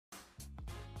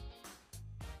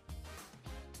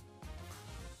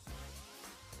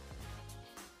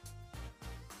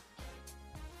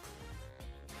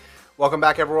Welcome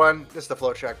back, everyone. This is the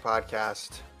FloTrack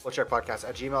podcast.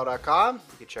 FloTrackPodcast@gmail.com.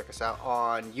 You can check us out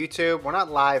on YouTube. We're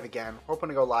not live again. We're hoping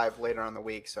to go live later on the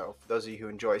week. So for those of you who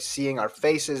enjoy seeing our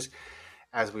faces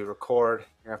as we record,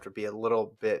 you're going to have to be a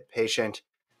little bit patient.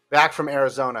 Back from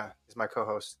Arizona is my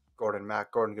co-host, Gordon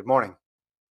Mack. Gordon, good morning.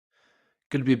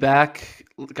 Good to be back.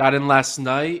 Got in last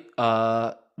night.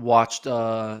 Watched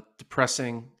a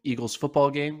depressing Eagles football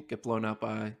game get blown out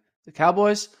by the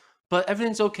Cowboys. But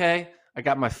everything's okay. I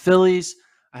got my Phillies.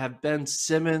 I have Ben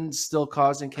Simmons still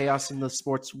causing chaos in the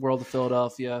sports world of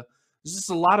Philadelphia. There's just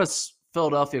a lot of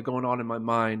Philadelphia going on in my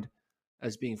mind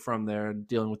as being from there and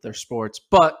dealing with their sports.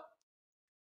 But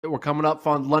we're coming up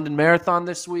on London Marathon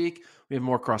this week. We have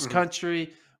more cross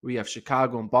country. We have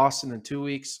Chicago and Boston in 2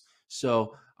 weeks.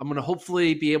 So I'm going to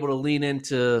hopefully be able to lean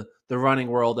into the running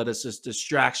world that is just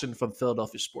distraction from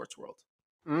Philadelphia sports world.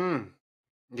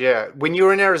 Yeah. When you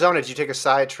were in Arizona, did you take a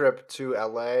side trip to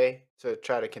LA to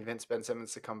try to convince Ben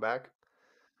Simmons to come back?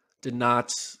 Could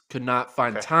not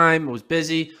find time. It was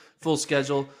busy, full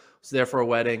schedule. Was there for a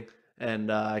wedding,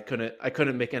 and I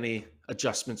couldn't make any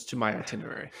adjustments to my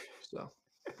itinerary. So,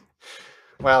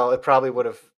 well, it probably would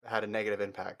have had a negative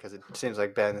impact because it seems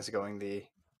like Ben is going the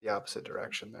opposite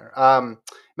direction there.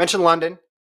 Mentioned London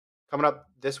coming up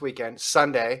this weekend,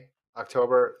 Sunday,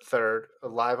 October 3rd,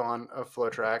 live on a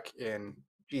FloTrack in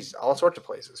all sorts of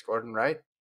places. Gordon, right?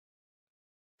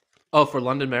 Oh, for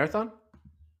London Marathon?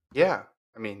 Yeah.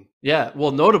 I mean, yeah.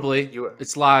 Well, notably,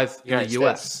 it's live in the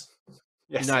U.S.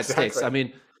 Yes, United exactly. States. I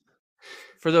mean,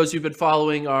 for those who've been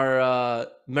following our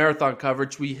marathon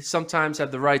coverage, we sometimes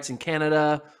have the rights in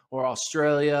Canada or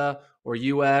Australia or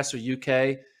U.S. or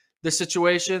U.K. This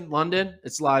situation, London,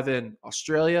 it's live in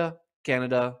Australia,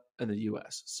 Canada, and the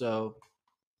U.S. So,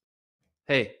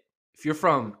 hey, if you're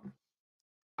from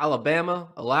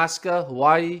Alabama, Alaska,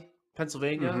 Hawaii,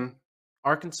 Pennsylvania,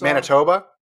 Arkansas, Manitoba,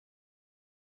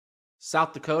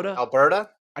 South Dakota, Alberta,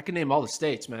 I can name all the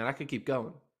states, man. I could keep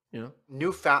going. You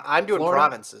know, I'm doing Florida.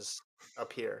 Provinces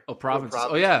up here. Oh, provinces.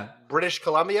 Oh, yeah. British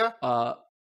Columbia,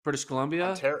 British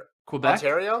Columbia, Quebec,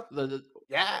 Ontario.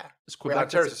 Yeah, is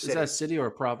Quebec? Is that a city or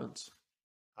a province?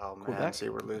 Oh man, Quebec? see,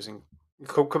 we're losing.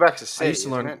 Quebec's a city. I used to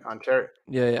learn isn't it? Ontario.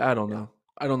 Yeah, I don't know.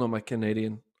 I don't know my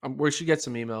Canadian. We should get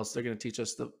some emails. They're going to teach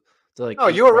us the like. Oh,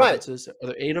 you were right. Are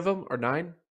there 8 of them or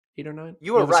 9? 8 or 9?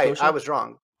 You were Nova right. Scotia? I was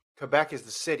wrong. Quebec is the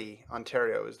city.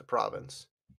 Ontario is the province.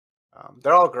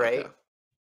 They're all great. Okay.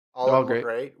 All of them are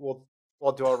great. We'll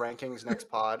do our rankings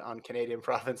next pod on Canadian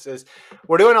provinces.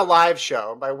 We're doing a live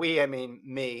show. By we, I mean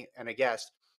me and a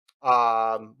guest.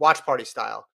 Watch party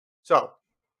style. So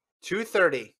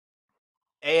 2:30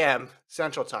 a.m.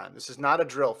 Central Time. This is not a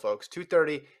drill, folks.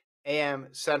 2:30 a.m.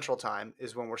 Central Time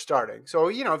is when we're starting. So,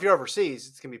 if you're overseas,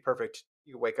 it's going to be perfect.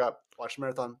 You can wake up, watch the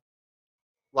marathon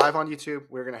live on YouTube.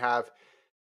 We're going to have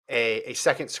a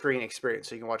second screen experience.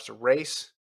 So you can watch the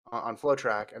race on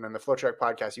FloTrack, and then the FloTrack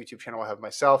podcast YouTube channel will have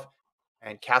myself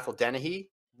and Cathal Dennehy,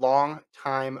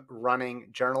 long-time running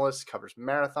journalist, covers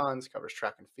marathons, covers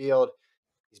track and field.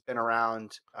 He's been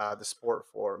around the sport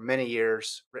for many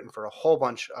years, written for a whole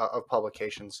bunch of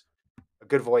publications, a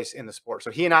good voice in the sport. So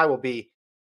he and I will be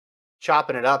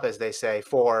chopping it up, as they say,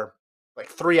 for like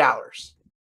 3 hours,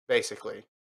 basically,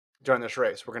 during this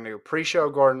race. We're going to do a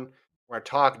pre-show, Gordon. We're going to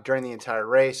talk during the entire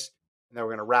race, and then we're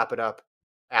going to wrap it up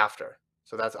after.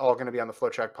 So that's all going to be on the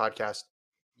FloTrack podcast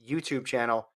YouTube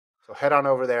channel. So head on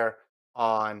over there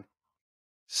on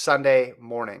Sunday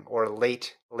morning or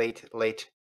late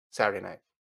Saturday night.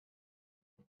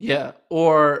 Yeah,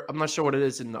 or I'm not sure what it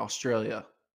is in Australia.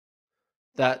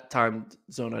 That time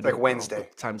zone, It's like Wednesday.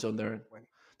 Time zone they're in.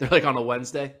 They're like on a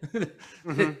Wednesday.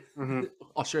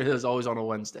 Australia is always on a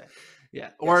Wednesday. Yeah.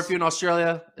 Or if you're in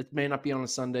Australia, it may not be on a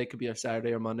Sunday. It could be a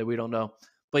Saturday or Monday. We don't know.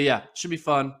 But yeah, should be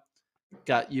fun.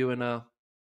 Got you and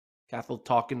Cathal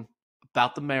talking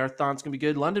about the marathon. It's going to be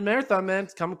good. London Marathon, man.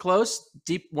 It's coming close.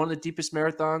 One of the deepest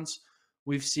marathons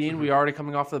we've seen. We're already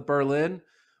coming off of Berlin.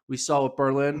 We saw what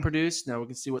Berlin produced. Now we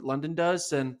can see what London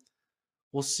does. And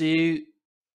we'll see.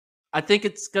 I think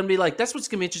it's going to be like, that's what's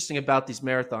going to be interesting about these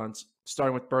marathons,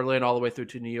 starting with Berlin all the way through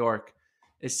to New York,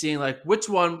 is seeing like which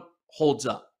one holds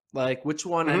up. Like which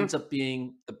one ends up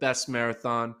being the best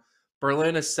marathon.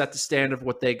 Berlin has set the standard of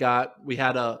what they got. We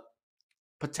had a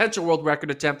potential world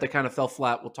record attempt that kind of fell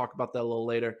flat. We'll talk about that a little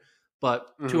later.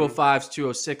 But 205s,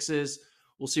 206s.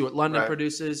 We'll see what London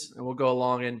produces, and we'll go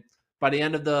along. And by the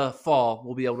end of the fall,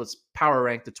 we'll be able to power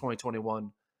rank the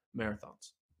 2021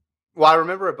 marathons. Well, I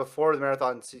remember it before the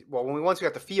marathon. Well, once we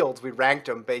got the fields, we ranked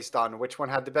them based on which one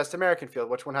had the best American field,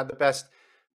 which one had the best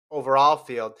overall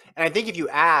field. And I think if you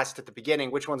asked at the beginning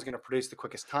which one's going to produce the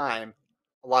quickest time,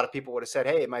 a lot of people would have said,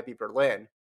 hey, it might be Berlin,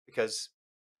 because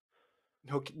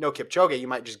no Kipchoge, you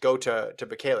might just go to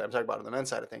Bekele. I'm talking about on the men's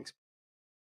side of things.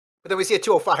 But then we see a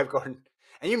 205, Gordon,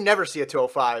 and you never see a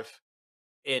 205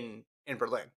 in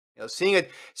Berlin. Seeing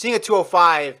a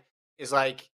 205 is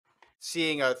like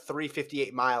seeing a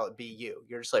 358 mile at BU.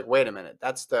 You're just like, wait a minute,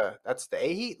 that's the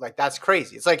A heat? Like, that's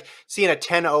crazy. It's like seeing a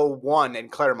 10:01 in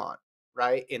Claremont,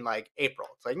 right? In like April.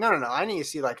 It's like, no. I need to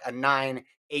see like a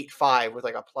 9:85 with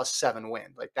like a +7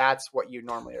 wind. Like, that's what you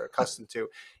normally are accustomed to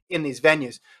in these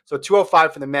venues. So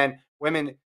 205 for the men,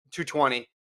 women 220,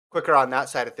 quicker on that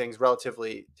side of things,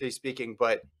 relatively speaking.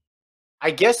 But I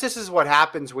guess this is what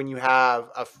happens when you have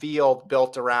a field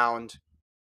built around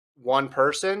one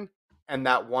person, and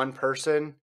that one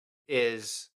person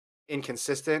is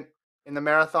inconsistent in the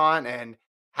marathon and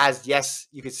has, yes,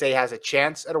 you could say has a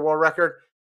chance at a world record,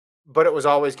 but it was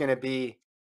always going to be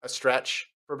a stretch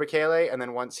for Bekele. And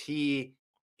then once he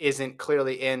isn't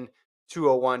clearly in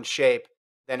 201 shape,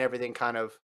 then everything kind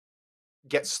of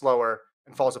gets slower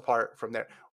and falls apart from there.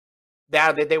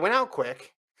 They went out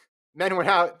quick. Men went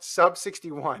out sub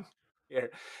 61 here.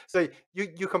 So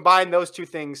you combine those two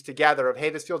things together of, hey,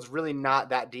 this field's really not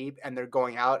that deep and they're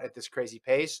going out at this crazy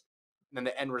pace. And then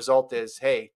the end result is,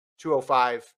 hey,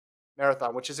 205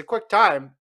 marathon, which is a quick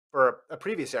time for a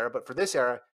previous era. But for this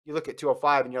era, you look at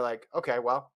 205 and you're like, okay,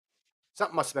 well,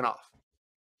 something must have been off.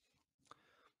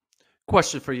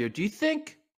 Question for you. Do you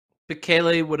think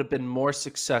Bekele would have been more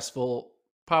successful,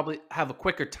 probably have a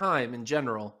quicker time in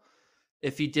general,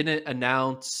 if he didn't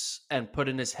announce and put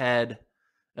in his head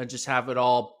and just have it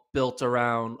all built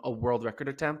around a world record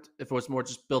attempt? If it was more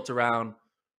just built around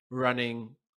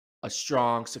running a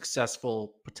strong,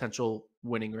 successful, potential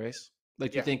winning race?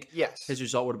 Like, do you think yes, his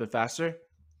result would have been faster?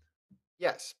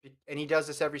 Yes. And he does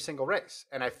this every single race.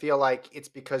 And I feel like it's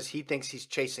because he thinks he's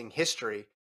chasing history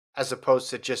as opposed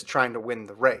to just trying to win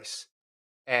the race.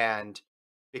 And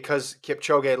because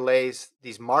Kipchoge lays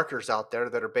these markers out there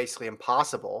that are basically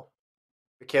impossible,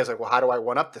 because like, well, how do I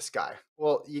one up this guy?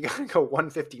 Well, you got to go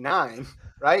 159,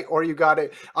 right? Or you got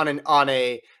it on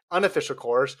a unofficial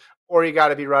course, or you got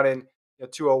to be running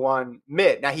 201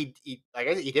 mid. Now he like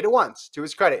I said, he did it once, to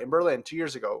his credit, in Berlin 2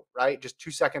 years ago, right? Just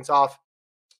 2 seconds off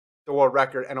the world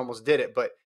record and almost did it.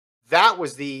 But that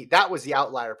was the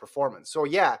outlier performance. So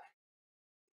yeah,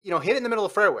 hit it in the middle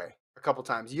of the fairway a couple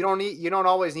times. You don't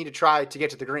always need to try to get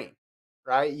to the green,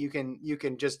 right? You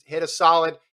can just hit a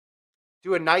solid,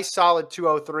 do a nice solid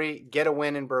 203, get a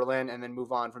win in Berlin, and then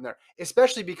move on from there.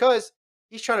 Especially because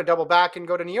he's trying to double back and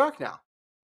go to New York now.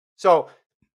 So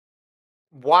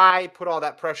why put all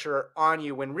that pressure on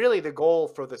you when really the goal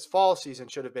for this fall season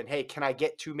should have been, hey, can I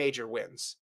get 2 major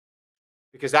wins?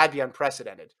 Because that'd be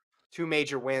unprecedented. 2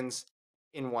 major wins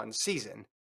in one season.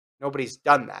 Nobody's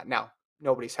done that. Now,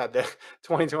 nobody's had the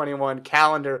 2021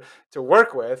 calendar to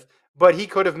work with, but he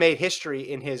could have made history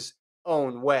in his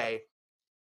own way.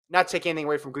 Not take anything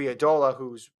away from Guyadola,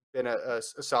 who's been a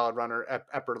solid runner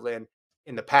at Berlin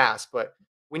in the past, but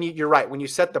you're right, when you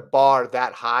set the bar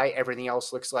that high, everything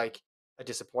else looks like a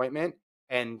disappointment,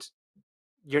 and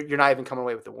you're not even coming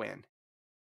away with the win.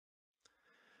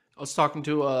 I was talking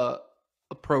to a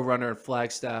pro runner at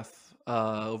Flagstaff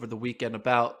over the weekend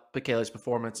about Bekele's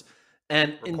performance.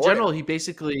 And in general, he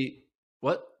basically,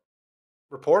 what?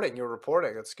 Reporting. You were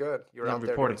reporting. That's good. You were out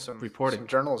there doing some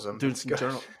journalism. Doing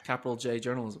some capital J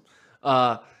journalism.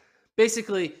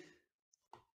 Basically,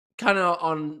 kind of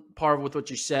on par with what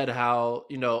you said, how,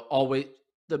 always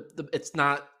it's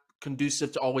not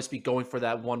conducive to always be going for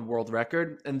that one world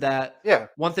record. And that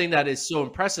one thing that is so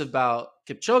impressive about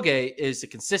Kipchoge is the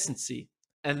consistency,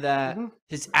 and that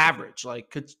his average, like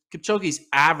Kipchoge's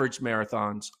average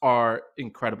marathons are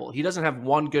incredible. He doesn't have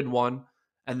one good one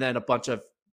and then a bunch of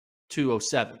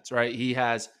 207s, right? He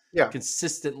has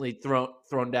consistently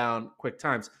thrown down quick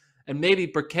times. And maybe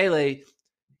Bekele,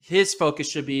 his focus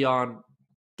should be on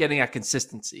getting at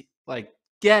consistency. Like,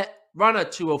 run a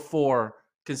 204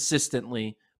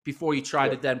 consistently before you try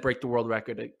to then break the world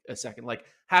record a second. Like,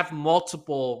 have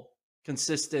multiple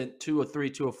consistent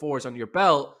 203, 204s on your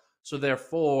belt. So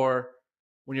therefore,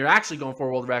 when you're actually going for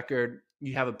a world record,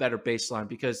 you have a better baseline,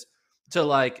 because to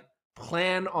like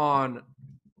plan on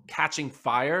catching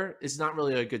fire is not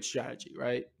really a good strategy,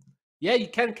 right? Yeah, you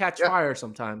can catch fire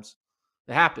sometimes.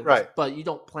 It happens, but you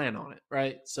don't plan on it,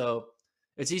 right? So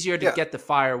it's easier to get the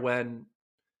fire when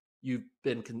you've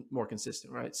been more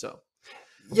consistent, right? So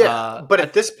but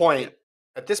at this point,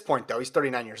 though, he's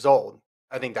 39 years old.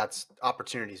 I think that's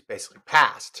opportunities basically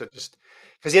passed to just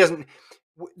because he doesn't.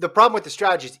 The problem with the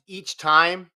strategy is each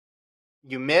time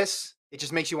you miss, it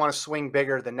just makes you want to swing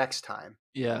bigger the next time.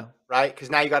 Yeah. Right? Because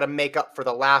now you got to make up for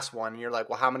the last one. And you're like,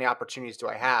 well, how many opportunities do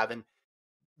I have? And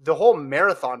the whole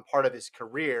marathon part of his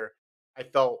career I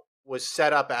felt was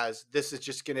set up as this is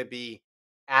just going to be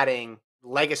adding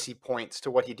legacy points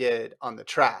to what he did on the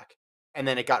track. And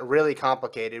then it got really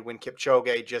complicated when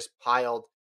Kipchoge just piled,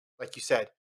 like you said,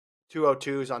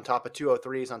 202s on top of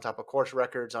 203s, on top of course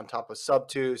records, on top of sub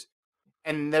twos.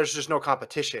 And there's just no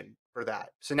competition for that.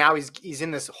 So now he's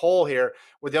in this hole here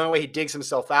where the only way he digs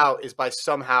himself out is by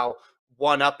somehow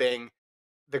one-upping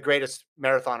the greatest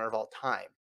marathoner of all time.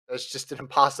 That's just an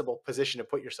impossible position to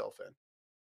put yourself in.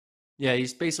 Yeah,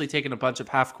 he's basically taking a bunch of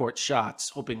half-court shots,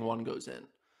 hoping one goes in.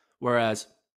 Whereas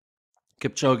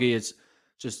Kipchoge is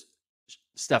just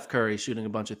Steph Curry shooting a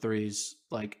bunch of threes,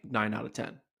 like 9 out of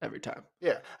 10 every time.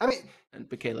 Yeah, I mean, and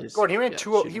Bekele's Gordon, he ran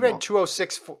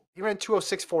 206. He ran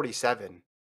 206.47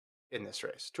 in this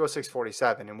race.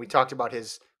 206.47, and we talked about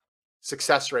his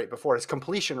success rate before, his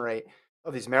completion rate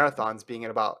of these marathons being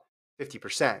at about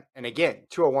 50%. And again,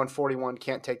 201.41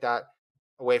 can't take that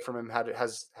away from him.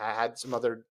 Has had some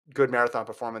other good marathon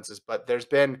performances, but there's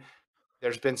been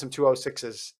some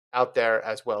 206s out there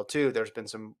as well too. There's been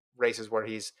some races where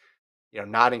he's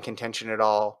not in contention at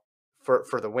all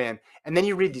for the win. And then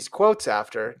you read these quotes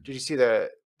after. Did you see the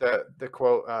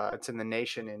quote? It's in The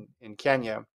Nation in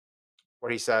Kenya,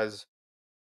 where he says,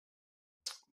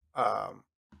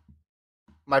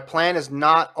 my plan is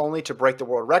not only to break the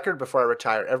world record before I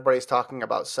retire. Everybody's talking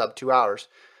about sub 2 hours.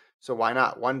 So why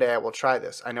not? One day I will try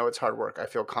this. I know it's hard work. I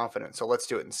feel confident. So let's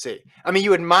do it and see. I mean,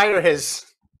 you admire his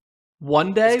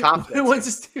one day his confidence.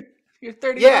 Once you're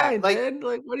 39, yeah, man.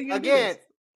 Like, what are you gonna do? Again,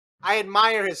 I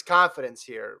admire his confidence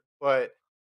here, but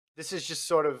this is just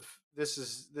sort of this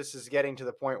is getting to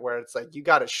the point where it's like you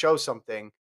got to show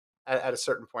something at a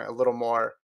certain point, a little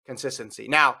more consistency.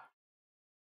 Now,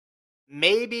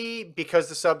 maybe because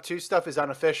the sub 2 stuff is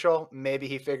unofficial, maybe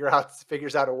he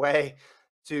figures out a way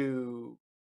to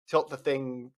tilt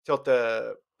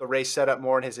the race setup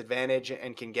more in his advantage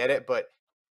and can get it. But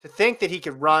to think that he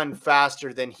could run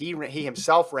faster than he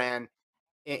himself ran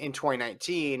in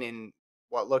 2019 in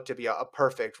what looked to be a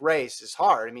perfect race is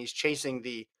hard. I mean, he's chasing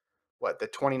the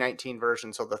 2019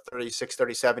 version, so the 36,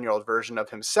 37-year-old version of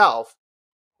himself,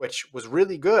 which was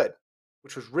really good.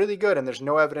 And there's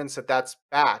no evidence that that's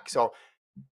back. So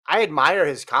I admire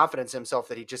his confidence in himself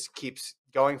that he just keeps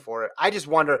going for it. I just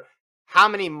wonder how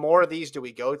many more of these do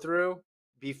we go through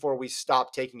before we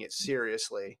stop taking it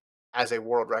seriously as a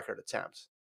world record attempt?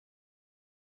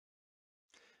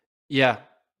 Yeah.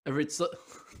 It's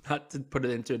not to put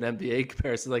it into an NBA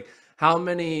comparison, like how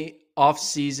many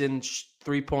off-season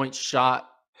 3-point shot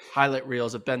highlight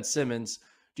reels of Ben Simmons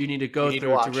do you need to go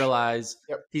through to realize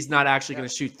he's not actually going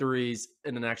to shoot threes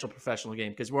in an actual professional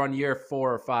game? Because we're on year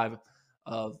 4 or 5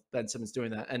 of Ben Simmons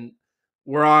doing that. And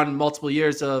we're on multiple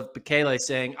years of Bekele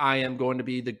saying, I am going to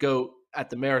be the GOAT at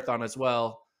the marathon as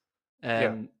well.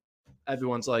 And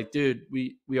everyone's like, dude,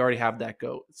 we already have that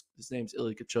GOAT. His name's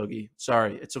Ili Kipchoge.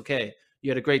 Sorry, it's okay. You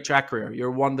had a great track career.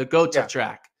 You're one of the GOATs of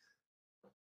track.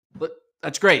 But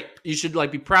that's great. You should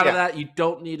be proud of that. You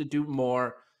don't need to do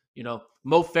more.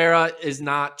 Mo Farah is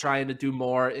not trying to do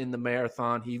more in the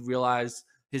marathon. He realized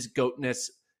his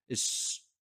goatness is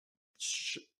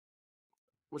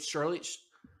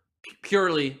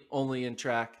purely only in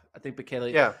track. I think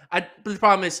Bekele. Yeah. But the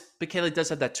problem is Bekele does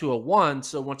have that 201.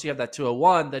 So once you have that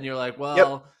 201, then you're like,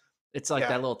 well, it's like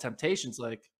that little temptation's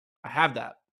like, I have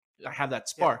that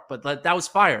spark. But that was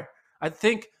fire. I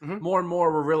think more and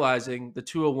more we're realizing the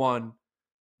 201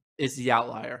 is the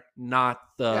outlier, not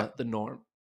the norm.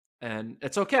 And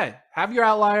it's okay. Have your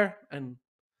outlier. And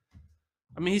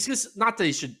I mean, he's just not that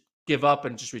he should give up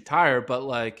and just retire, but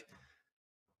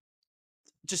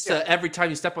every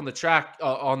time you step on the track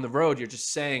on the road, you're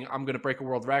just saying, I'm going to break a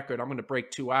world record. I'm going to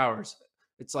break 2 hours.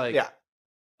 It's like,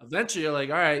 eventually you're like,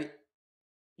 all right,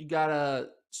 you got to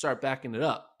start backing it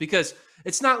up, because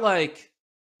it's not like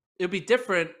it would be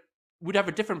different. We'd have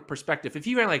a different perspective. If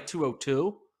he ran like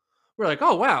 202, we're like,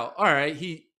 oh, wow. All right.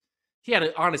 He had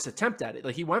an honest attempt at it.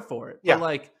 Like, he went for it. Yeah.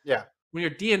 But when you're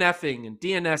DNFing and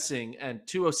DNSing and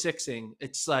 206ing,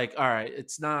 it's like, all right,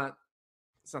 it's not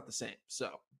the same. So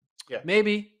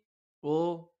maybe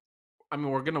we're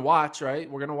going to watch, right?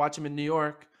 We're going to watch him in New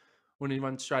York when he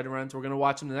runs stride runs. We're going to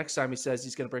watch him the next time he says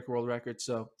he's going to break a world record.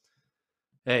 So,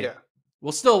 hey,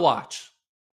 we'll still watch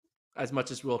as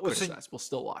much as we'll criticize. We'll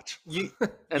still watch. You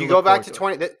go back to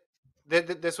 20.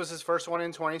 This was his first one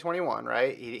in 2021,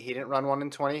 right? He didn't run one in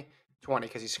 2020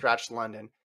 because he scratched London.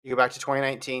 You go back to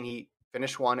 2019, he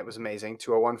finished one. It was amazing,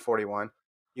 201.41.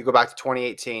 You go back to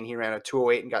 2018, he ran a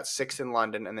 208 and got 6th in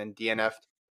London and then DNF'd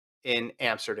in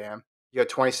Amsterdam. You got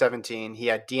 2017, he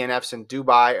had DNFs in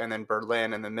Dubai and then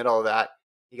Berlin. In the middle of that,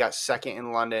 he got 2nd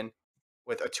in London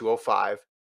with a 205.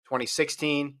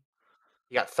 2016,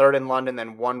 He got third in London,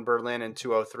 then won Berlin in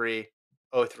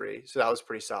 2:03:03. So that was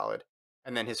pretty solid.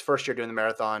 And then his first year doing the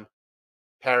marathon,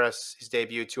 Paris, his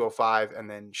debut 2:05, and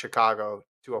then Chicago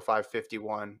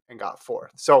 2:05:51, and got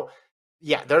fourth. So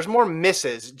yeah, there's more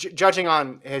misses. Judging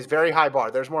on his very high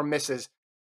bar, there's more misses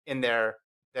in there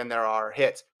than there are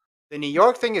hits. The New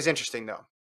York thing is interesting though.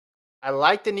 I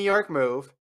like the New York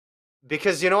move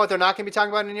because you know what they're not going to be talking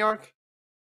about in New York?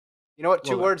 You know what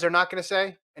two words they're not going to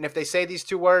say? And if they say these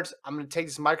two words, I'm going to take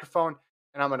this microphone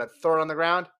and I'm going to throw it on the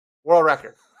ground. World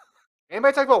record.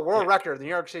 Anybody talk about world record, the New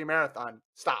York City Marathon?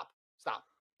 Stop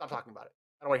talking about it.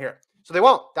 I don't want to hear it. So they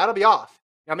won't. That'll be off.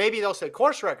 Now maybe they'll say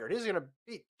course record. He's going to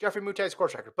beat Jeffrey Moutet's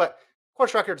course record, but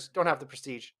course records don't have the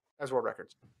prestige as world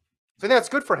records. So that's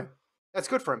good for him. That's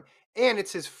good for him. And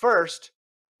it's his first,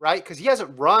 right? Because he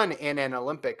hasn't run in an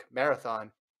Olympic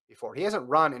marathon before. He hasn't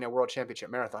run in a world championship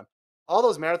marathon. All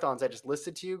those marathons I just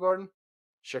listed to you, Gordon,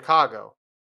 Chicago,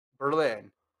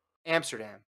 Berlin,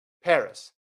 Amsterdam,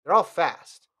 Paris, they're all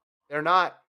fast. They're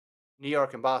not New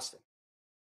York and Boston.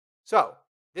 So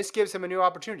this gives him a new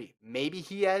opportunity. Maybe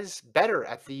he is better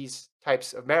at these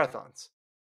types of marathons,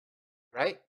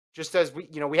 right? Just as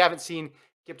we haven't seen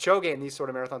Kipchoge in these sort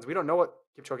of marathons. We don't know what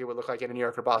Kipchoge would look like in New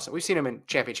York or Boston. We've seen him in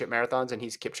championship marathons, and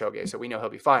he's Kipchoge, so we know he'll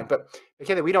be fine. But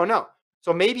Bekele, we don't know.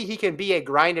 So maybe he can be a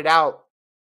grinded out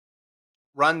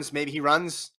runs. Maybe he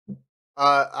runs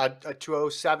a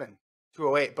 2:07,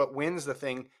 2:08, but wins the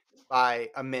thing by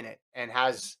a minute and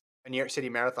has a New York City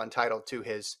Marathon title to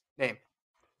his name.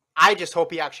 I just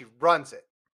hope he actually runs it.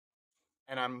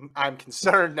 And I'm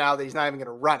concerned now that he's not even going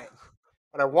to run it.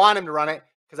 But I want him to run it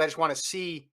because I just want to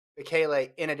see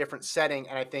Bekele in a different setting,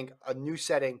 and I think a new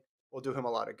setting will do him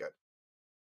a lot of good.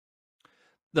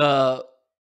 The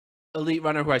elite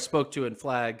runner who I spoke to in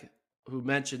Flag, who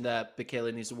mentioned that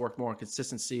Bekele needs to work more on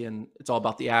consistency and it's all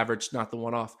about the average, not the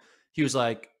one-off. He was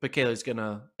like, if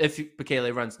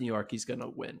Bekele runs New York, he's going to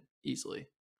win easily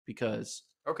because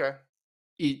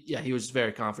he was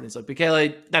very confident. He's like,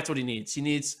 Bekele, that's what he needs. He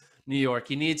needs New York.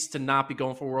 He needs to not be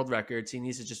going for world records. He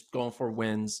needs to just going for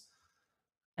wins.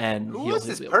 And who is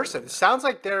this person? It sounds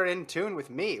like they're in tune with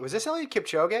me. Was this Eliud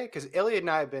Kipchoge? Because Eliud and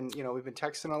I have been, we've been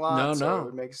texting a lot. No, so it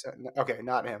would make sense. Okay,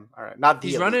 not him. All right, not the.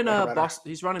 He's running Boston.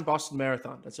 He's running Boston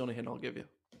Marathon. That's the only hint I'll give you.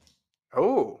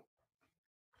 Oh,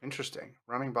 interesting.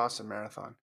 Running Boston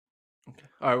Marathon. Okay.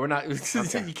 All right, we're not.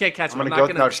 Okay. You can't catch me. I'm not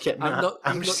gonna. No, just kidding.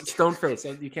 I'm just stone face.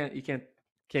 You can't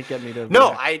get me to.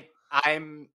 No,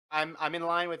 I'm in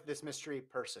line with this mystery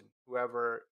person,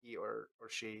 whoever he or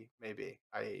she may be.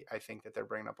 I think that they're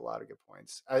bringing up a lot of good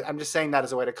points. I'm just saying that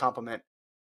as a way to compliment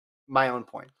my own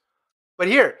point. But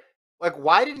here,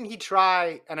 why didn't he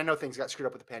try? And I know things got screwed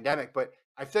up with the pandemic, but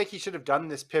I feel like he should have done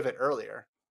this pivot earlier.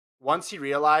 Once he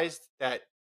realized that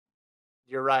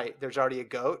you're right, there's already a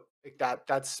GOAT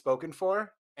that's spoken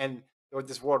for, and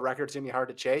this world record's gonna be hard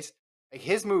to chase.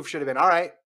 His move should have been, all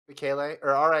right, Bekele,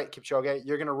 or all right, Kipchoge,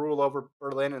 you're going to rule over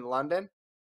Berlin and London.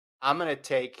 I'm going to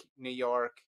take New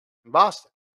York and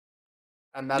Boston.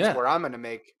 And that's where I'm going to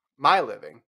make my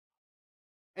living.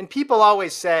 And people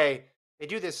always say, they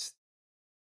do this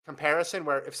comparison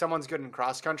where if someone's good in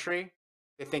cross country,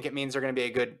 they think it means they're going to be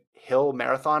a good hill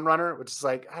marathon runner, which is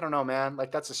I don't know, man.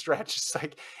 That's a stretch. It's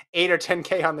 8 or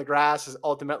 10K on the grass is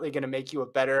ultimately going to make you a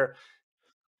better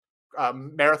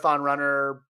marathon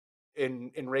runner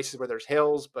in races where there's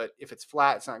hills, but if it's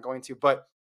flat, it's not going to. But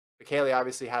Bekele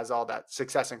obviously has all that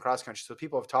success in cross country, so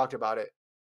people have talked about it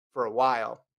for a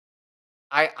while.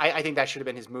 I think that should have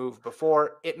been his move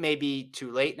before. It may be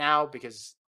too late now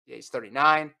because he's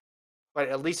 39, but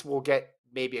at least we'll get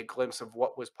maybe a glimpse of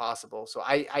what was possible. So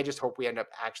I just hope we end up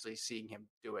actually seeing him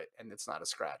do it, and it's not a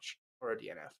scratch or a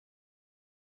DNF.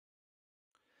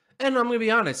 And I'm going to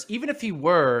be honest, even if he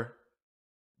were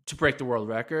to break the world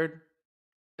record,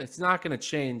 it's not going to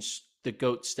change the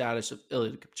GOAT status of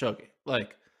Eliud Kipchoge.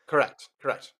 Correct.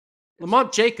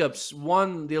 Lamont Jacobs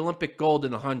won the Olympic gold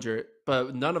in 100,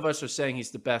 but none of us are saying he's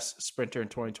the best sprinter in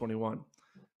 2021.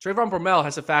 Trayvon Bromell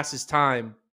has the fastest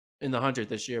time in the 100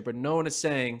 this year, but no one is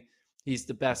saying he's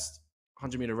the best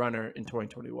 100-meter runner in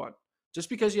 2021. Just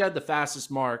because you had the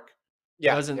fastest mark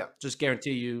doesn't just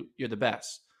guarantee you're the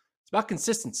best. It's about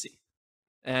consistency.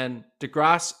 And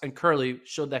DeGrasse and Curley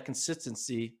showed that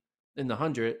consistency in the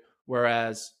 100,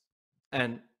 whereas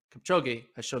Kipchoge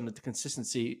has shown the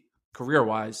consistency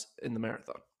career-wise in the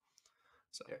marathon.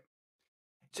 So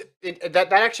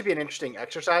that actually be an interesting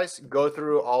exercise. Go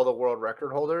through all the world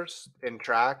record holders in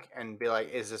track and be like,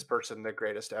 is this person the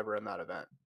greatest ever in that event?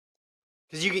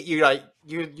 Because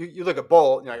you look at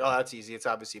Bolt and you're like, oh, that's easy. It's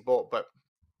obviously Bolt, but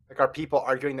are people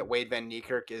arguing that Wade Van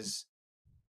Niekerk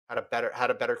had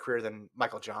a better career than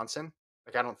Michael Johnson?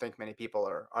 Like, I don't think many people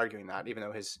are arguing that, even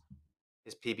though his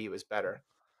PB was better.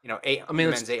 I The mean,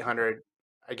 men's 800,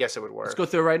 I guess it would let's work. go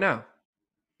through it right now.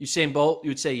 Usain Bolt,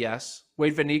 you would say yes.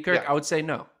 Wade Van Niekerk, Yeah. I would say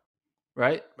no.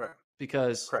 Right? Right.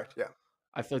 Because Correct. Yeah.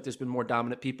 I feel like there's been more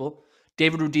dominant people.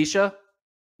 David Rudisha,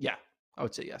 yeah, I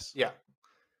would say yes. Yeah.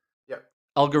 Yeah.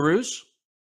 El Garouge,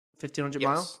 1,500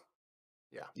 mile. Yes.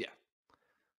 Yeah. Yeah.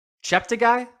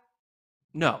 Cheptegei,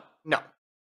 no. No,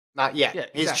 not yet. Yeah,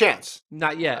 His exactly. chance.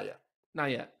 Not yet. Not yet.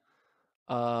 Not yet.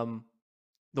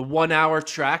 The 1 hour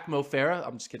track, Mo Farah.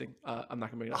 I'm just kidding. I'm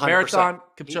not gonna bring it up. 100%. Marathon,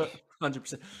 Kipchoge,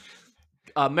 100%.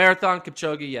 Marathon,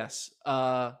 Kipchoge, yes.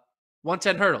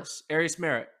 110 hurdles, Arias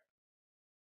Merritt.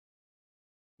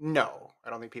 No, I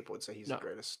don't think people would say he's No. the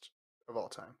greatest of all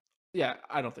time. Yeah,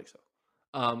 I don't think so.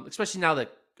 Especially now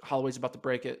that Holloway's about to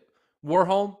break it.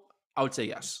 Warholm, I would say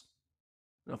yes.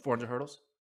 400 hurdles.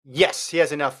 Yes, he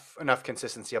has enough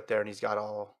consistency up there, and he's got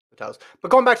all the titles.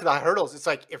 But going back to the hurdles, it's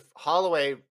like if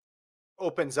Holloway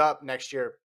opens up next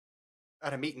year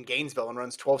at a meet in Gainesville and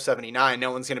runs 12:79,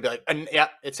 no one's going to be like, yeah,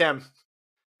 it's him,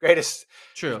 greatest.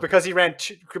 True, because he ran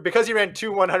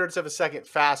 2/100ths of a second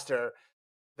faster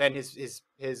than his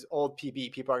old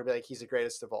PB. People are going to be like, he's the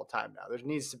greatest of all time now. There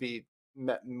needs to be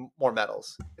more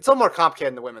medals. It's a little more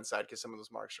complicated on the women's side because some of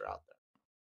those marks are out there.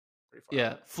 Pretty far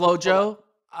yeah. Flojo,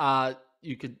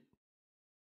 you could.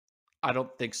 I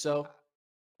don't think so.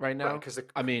 Right now, because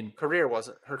I mean, her career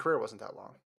wasn't that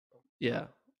long. Yeah.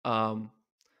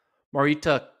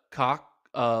 Marita Koch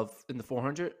in the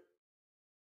 400.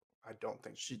 I don't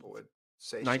think people would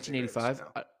say 1985.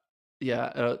 No.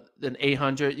 Yeah. Then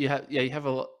 800. You have a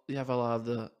lot of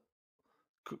the.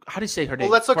 How do you say her name?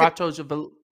 Well, let's look at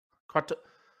Kratovalova.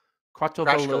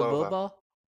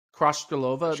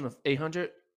 Krashkalova in the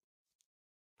 800.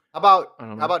 How about I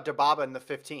don't know. How about Dibaba in the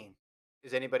 15?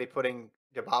 Is anybody putting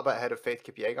Dibaba ahead of Faith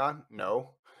Kipyegon?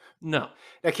 No. No.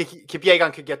 Now,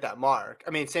 Kipyegon could get that mark.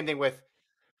 I mean, same thing with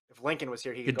if Lincoln was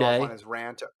here, he could go off on his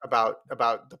rant about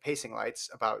the pacing lights,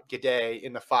 about Gidey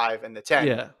in the 5 and the 10.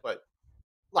 Yeah. But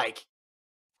like,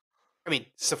 I mean,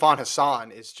 Sifan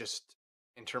Hassan is just,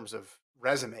 in terms of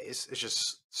resumes, is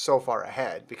just so far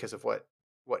ahead because of what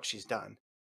she's done.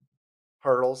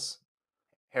 Hurdles,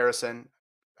 Harrison,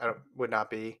 would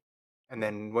not be. And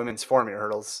then women's 400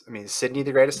 hurdles. I mean, is Sydney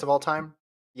the greatest of all time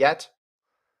yet?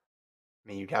 I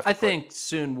mean, you'd have to. I think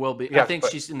soon will be. I think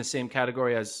she's in the same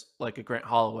category as like a Grant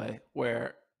Holloway,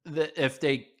 where if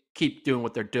they keep doing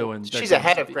what they're doing, she's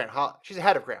ahead of Grant Holloway. She's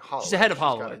ahead of Grant Holloway. She's ahead of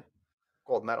Holloway.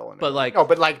 Gold medal in it. But like, no,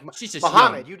 but like she's just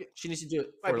Muhammad. She needs to do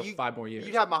it for 5 more years.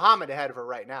 You'd have Muhammad ahead of her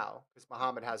right now because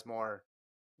Muhammad has more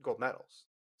gold medals.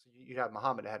 So you'd have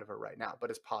Muhammad ahead of her right now,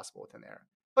 but it's possible within there.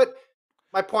 But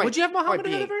my point. Would you have Muhammad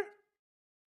ahead of her?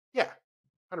 Yeah,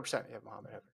 100%. You have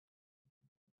Muhammad ahead of her.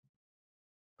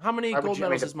 How many gold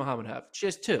medals does Muhammad have? She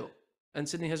has 2, and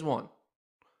Sydney has 1.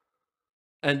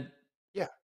 And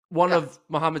one of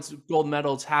Muhammad's gold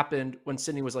medals happened when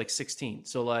Sydney was like 16.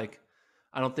 So like,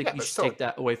 I don't think you should take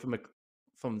that away from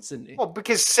Sydney. Well,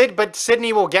 because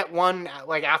Sydney will get one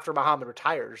like after Muhammad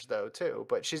retires, though, too.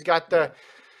 But she's got the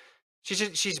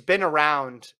she's been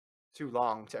around too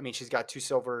long. I mean, she's got 2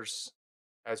 silvers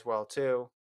as well, too.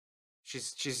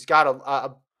 She's got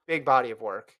a big body of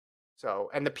work. So,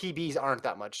 and the PBs aren't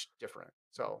that much different.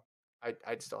 So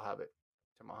I'd still have it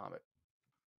to Muhammad.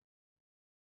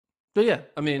 But yeah,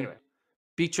 I mean,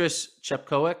 Beatrice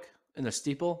Chepkowick in the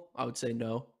steeple, I would say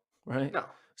no, right? No.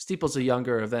 Steeple's a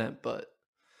younger event, but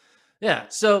yeah.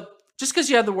 So just because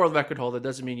you have the world record holder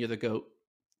doesn't mean you're the GOAT.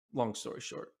 Long story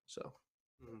short. So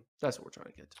that's what we're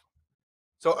trying to get to.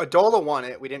 So Adola won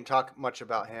it. We didn't talk much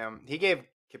about him. He gave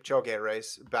Kipchoge a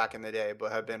race back in the day,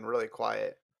 but have been really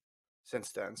quiet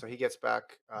since then. So he gets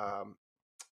back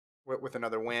with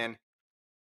another win.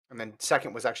 And then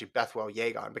second was actually Bethwell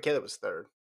Yegon. Bekele was third.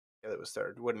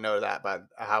 Wouldn't know that by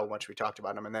how much we talked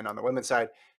about him. And then on the women's side,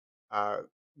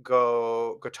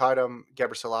 Gotardam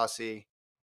Gebrselassie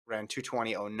ran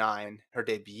 2:20.09, her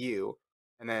debut.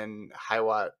 And then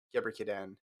Hiwat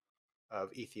Gebrkiden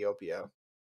of Ethiopia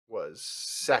was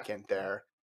second there.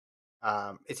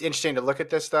 It's interesting to look at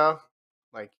this, though.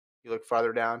 Like, you look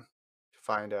farther down to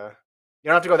find you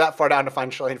don't have to go that far down to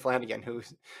find Shalane Flanagan, who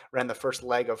ran the first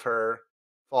leg of her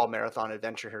fall marathon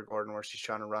adventure here, Gordon, where she's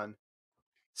trying to run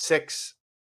 6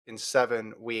 in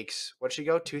 7 weeks. What'd she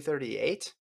go?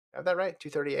 2:38? Have that right?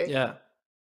 2:38? Yeah.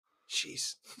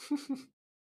 Jeez.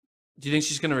 Do you think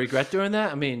she's going to regret doing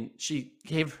that? I mean, she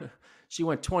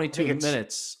went 22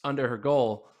 minutes under her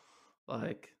goal.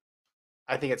 Like,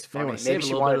 I think it's funny. Maybe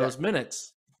she wanted those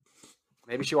minutes.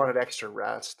 Maybe she wanted extra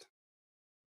rest.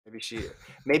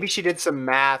 Maybe she did some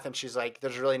math and she's like,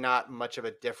 there's really not much of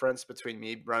a difference between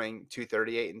me running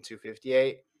 2:38 and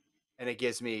 2:58, and it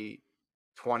gives me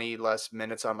 20 less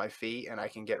minutes on my feet and I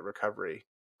can get recovery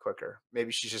quicker.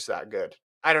 Maybe she's just that good.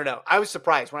 I don't know. I was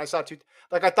surprised when I saw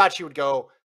I thought she would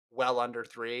go well under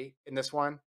 3 in this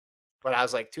one, but I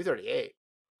was like 2:38.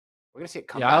 We're going to see it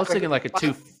come Yeah, I back was thinking like a by,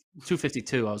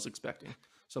 252. I was expecting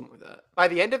something like that. by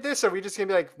the end of this. Are we just going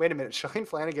to be like, wait a minute, Shalane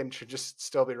Flanagan should just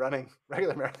still be running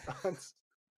regular marathons?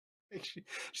 Like she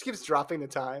keeps dropping the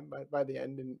time by the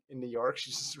end in New York.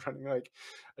 She's just running like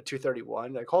a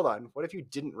 2:31. Like, hold on, what if you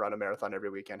didn't run a marathon every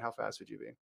weekend? How fast would you be?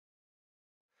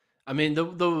 I mean,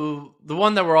 the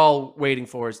one that we're all waiting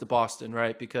for is the Boston,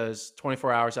 right? Because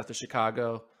 24 hours after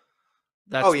Chicago, Oh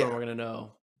that's when yeah, we're gonna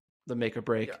know the make or yeah,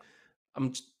 break.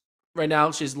 I'm right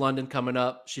now. She's London coming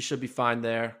up. She should be fine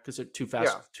there because they're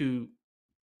yeah, two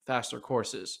faster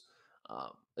courses.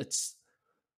 It's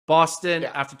Boston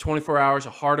yeah, after 24 hours, a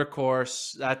harder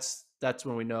course. That's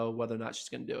when we know whether or not she's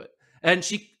going to do it. And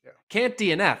she yeah, can't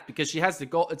DNF because she has the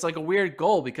goal. It's like a weird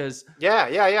goal because yeah,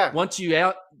 yeah, yeah, once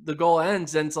the goal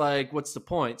ends, then it's like, what's the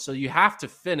point? So you have to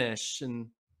finish, and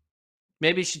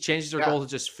maybe she changes her yeah. goal to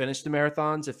just finish the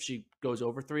marathons if she goes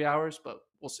over 3 hours, but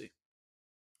we'll see.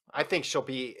 I think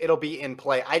it'll be in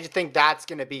play. I just think that's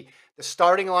going to be the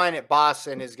starting line at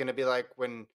Boston is going to be like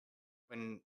when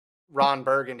Ron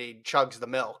Burgundy chugs the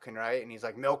milk, and right, and he's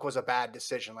like, milk was a bad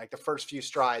decision. Like the first few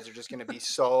strides are just going to be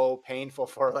so painful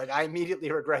for her. Like I immediately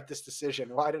regret this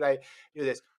decision. Why did I do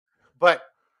this? But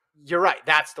you're right.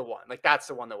 That's the one. Like that's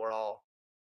the one that we're all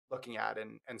looking at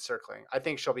and circling. I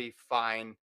think she'll be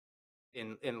fine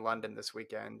in London this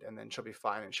weekend, and then she'll be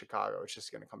fine in Chicago. It's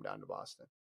just going to come down to Boston.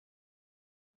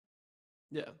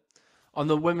 Yeah. On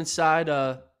the women's side,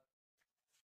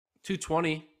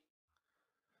 220.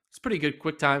 It's pretty good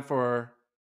quick time for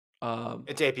A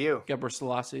debut. Gebre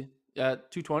Selassie. Yeah,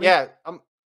 220. Yeah,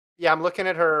 yeah, I'm looking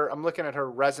at her. I'm looking at her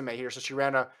resume here. So she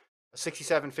ran a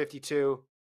 67:52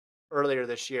 earlier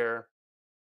this year.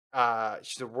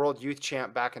 She's a world youth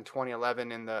champ back in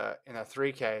 2011 in a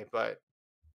 3K. But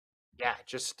yeah,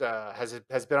 just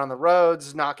has been on the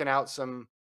roads, knocking out some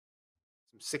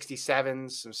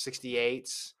 67s, some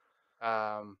 68s.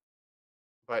 Um,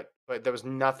 but there was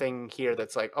nothing here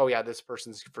that's like, oh yeah, this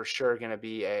person's for sure going to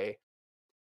be a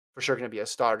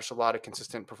star. Just a lot of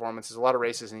consistent performances, a lot of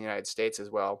races in the United States as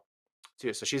well,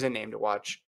 too. So she's a name to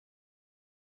watch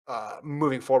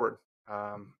moving forward.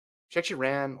 She actually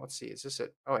ran. Let's see, is this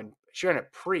it? Oh, and she ran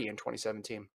it pre in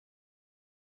 2017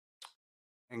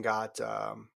 and got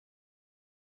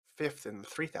fifth in the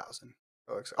 3,000.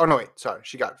 Oh no, wait, sorry,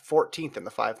 she got 14th in the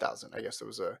 5,000. I guess it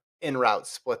was a in route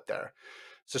split there.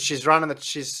 So she's running the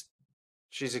she's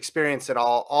experienced at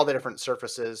all the different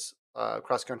surfaces,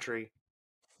 cross country,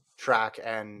 track,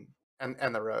 and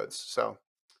the roads. So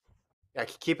yeah,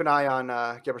 keep an eye on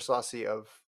Gebre Selassie of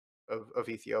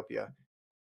Ethiopia.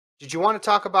 Did you want to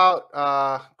talk about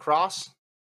cross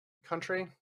country?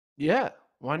 Yeah,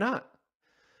 why not?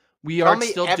 We Tell are me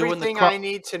still doing the everything I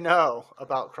need to know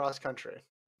about cross country.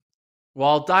 Well,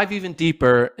 I'll dive even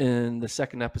deeper in the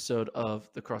second episode of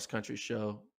the Cross Country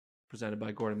Show presented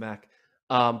by Gordon Mack.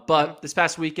 Hmm. But this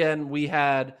past weekend, we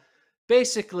had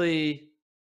basically,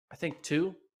 I think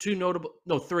three.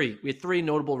 We had three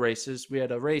notable races. We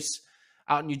had a race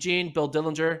out in Eugene, Bill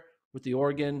Dillinger with the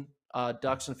Oregon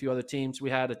Ducks and a few other teams. We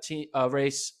had a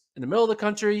race in the middle of the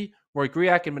country, Roy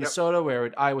Griak in Yep. Minnesota, where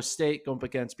at Iowa State going up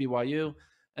against BYU.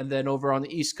 And then over on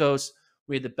the East Coast,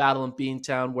 we had the battle in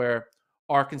Beantown where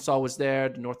Arkansas was there.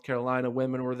 The North Carolina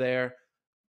women were there.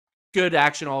 Good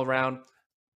action all around.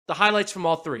 The highlights from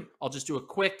all three. I'll just do a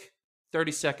quick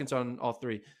 30 seconds on all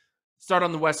three. Start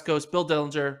on the West Coast. Bill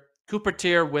Dillinger. Cooper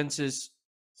Tier wins his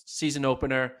season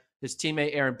opener. His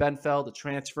teammate Aaron Benfeld, a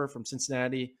transfer from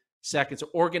Cincinnati, second. So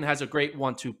Oregon has a great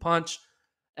 1-2 punch.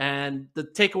 And the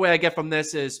takeaway I get from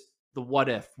this is the what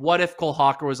if. What if Cole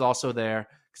Hawker was also there?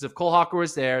 Because if Cole Hawker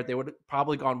was there, they would have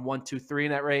probably gone 1-2-3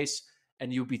 in that race,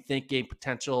 and you'd be thinking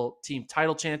potential team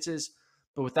title chances.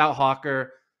 But without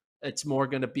Hawker, it's more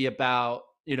going to be about,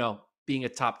 being a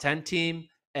top 10 team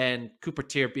and Cooper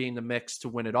Tier being the mix to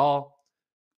win it all.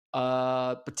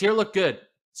 But Tier looked good.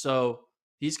 So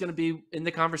he's going to be in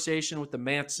the conversation with the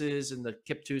Mances and the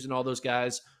Kiptus and all those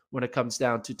guys when it comes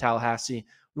down to Tallahassee.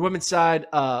 The women's side,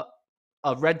 a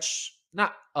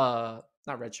not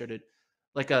redshirted,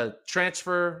 like a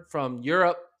transfer from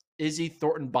Europe, Izzy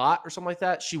Thornton Bott or something like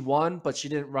that. She won, but she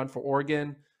didn't run for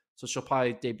Oregon, so she'll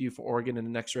probably debut for Oregon in the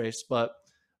next race. But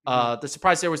the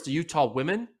surprise there was the Utah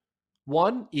women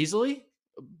won easily,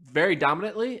 very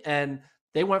dominantly, and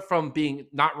they went from being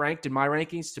not ranked in my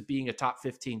rankings to being a top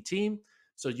 15 team.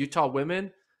 So Utah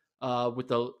women, with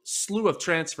the slew of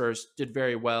transfers, did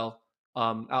very well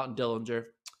out in Dillinger.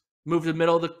 Moved to the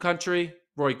middle of the country,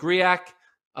 Roy Griak.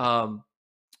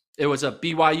 It was a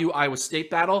BYU Iowa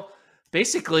State battle,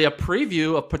 basically a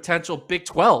preview of potential Big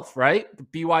 12, right?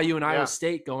 BYU and Iowa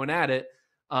State going at it.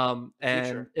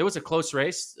 And it was a close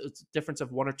race. It's a difference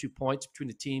of 1 or 2 points between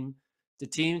the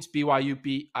teams. BYU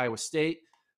beat Iowa State.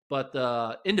 But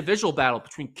the individual battle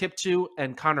between Kiptoo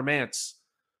and Connor Mance,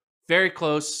 very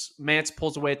close. Mance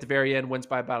pulls away at the very end, wins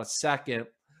by about a second.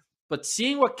 But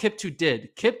seeing what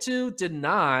Kiptoo did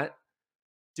not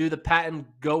do the patent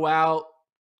go out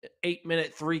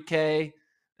 8-minute 3K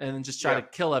and then just try to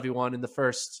kill everyone in the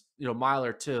first mile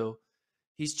or two.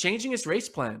 He's changing his race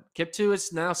plan. Kiptoo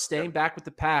is now staying back with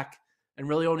the pack and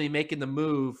really only making the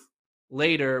move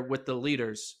later with the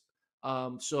leaders.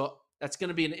 So that's going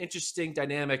to be an interesting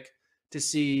dynamic to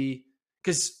see,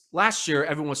 because last year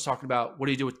everyone was talking about, what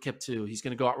do you do with Kiptoo? He's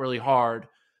going to go out really hard.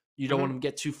 You don't want him to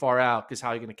get too far out because how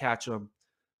are you going to catch him?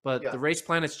 But the race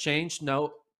plan has changed.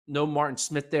 No Martin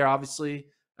Smith there, obviously,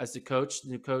 as the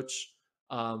new coach.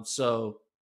 So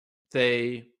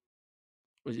they,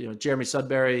 Jeremy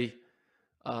Sudbury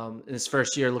in his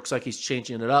first year looks like he's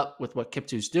changing it up with what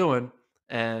Kiptoo's doing.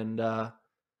 And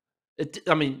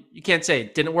you can't say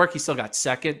it didn't work. He still got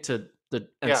second to the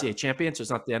NCAA champion, so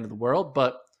it's not the end of the world.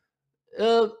 But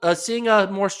seeing a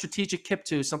more strategic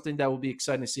Kiptoo is something that will be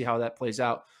exciting to see how that plays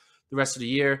out the rest of the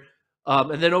year.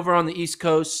 And then over on the East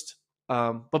Coast,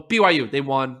 but BYU, they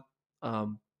won. By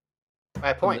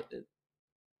a point.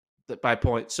 By a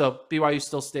point. So BYU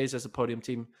still stays as a podium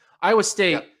team. Iowa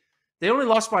State, they only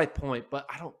lost by a point, but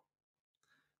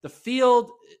the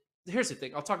field, here's the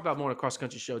thing. I'll talk about more on a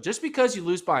cross-country show. Just because you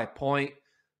lose by a point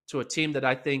to a team that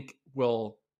I think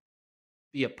will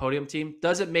be a podium team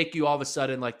doesn't make you all of a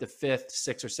sudden like the 5th,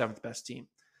 6th, or 7th best team.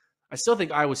 I still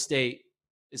think Iowa State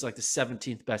is like the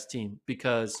 17th best team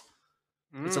because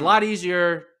it's a lot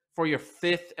easier for your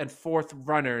 5th and 4th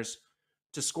runners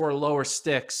to score lower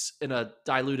sticks in a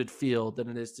diluted field than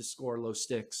it is to score low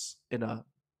sticks in a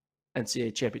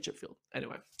NCAA championship field.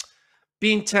 Anyway,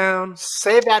 Beantown.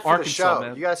 Save that for Arkansas, the show.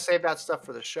 Man. You got to save that stuff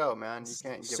for the show, man. You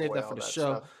can't give save away that for all the that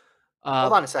show. Stuff.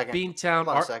 Hold on a second. Beantown. Hold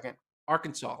on a second.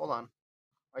 Arkansas. Hold on.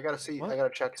 I got to see. What? I got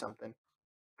to check something.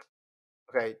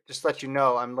 Okay, just to let you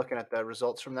know, I'm looking at the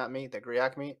results from that meet, the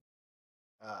Griak meet.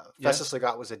 Festus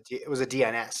Legat was a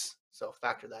DNS, so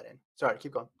factor that in. Sorry,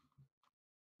 keep going.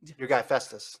 Your guy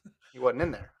Festus, he wasn't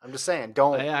in there. I'm just saying,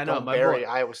 don't bury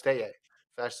Iowa State yet.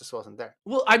 Festus wasn't there.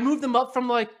 Well, I moved them up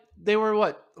from they were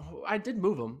what? I did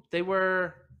move them. They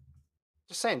were.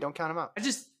 Just saying, don't count them out.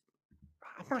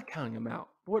 I'm not counting them out.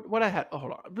 What I had? Oh,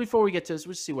 hold on. Before we get to this,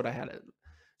 let's see what I had.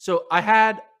 So I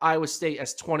had Iowa State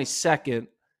as 22nd,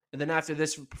 and then after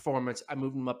this performance, I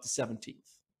moved them up to 17th.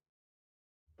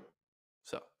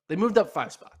 So they moved up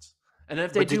 5 spots. And then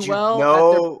if they do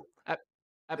well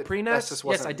at pre-nest,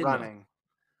 yes, I did know.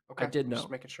 Okay, I did know. Just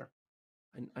making sure.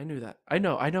 I knew that. I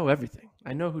know everything.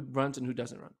 I know who runs and who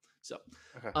doesn't run. So,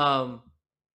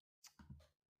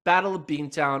 Battle of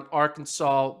Beantown,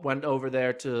 Arkansas went over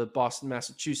there to Boston,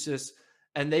 Massachusetts,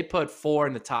 and they put 4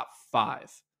 in the top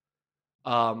 5.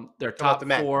 Their top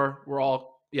 4 were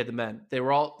all the men. They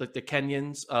were all the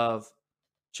Kenyans of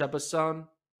Chebason,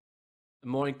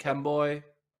 Moyne Kemboy,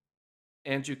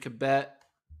 Andrew Kibet,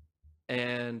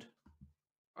 and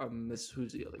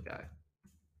who's the other guy?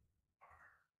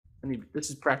 This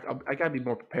is practice. I gotta be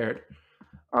more prepared.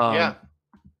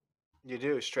 You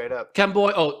do, straight up.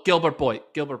 Gilbert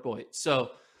Boyd.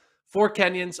 So 4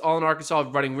 Kenyans, all in Arkansas,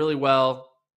 running really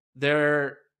well.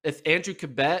 If Andrew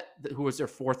Kibet, who was their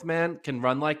 4th man, can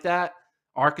run like that,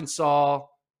 Arkansas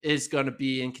is going to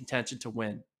be in contention to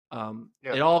win.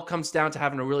 It all comes down to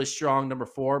having a really strong number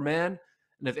 4 man.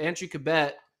 And if Andrew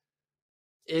Kibet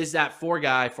is that 4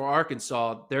 guy for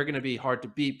Arkansas, they're going to be hard to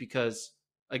beat because,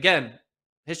 again,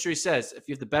 history says if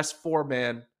you have the best 4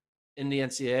 man in the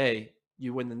NCAA,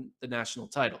 you win the national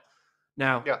title.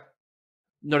 Now,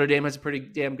 Notre Dame has a pretty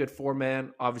damn good 4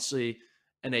 man. Obviously,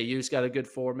 NAU's got a good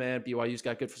 4 man. BYU's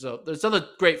got good. So there's other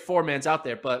great 4 mans out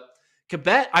there. But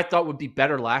Kibet, I thought would be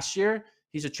better last year.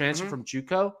 He's a transfer from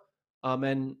JUCO,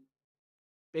 and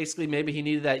basically maybe he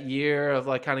needed that year of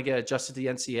kind of get adjusted to the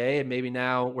NCAA, and maybe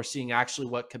now we're seeing actually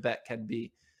what Kibet can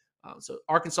be. So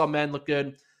Arkansas men look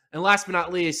good, and last but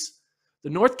not least, the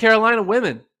North Carolina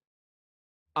women.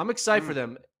 I'm excited for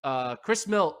them. Chris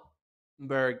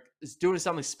Miltenberg is doing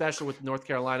something special with the North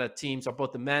Carolina teams on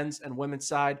both the men's and women's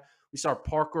side. We saw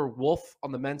Parker Wolf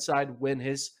on the men's side win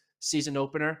his season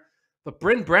opener. But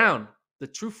Bryn Brown, the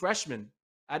true freshman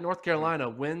at North Carolina,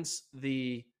 wins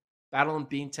the Battle in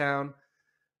Beantown.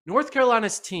 North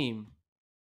Carolina's team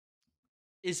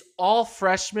is all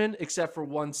freshmen except for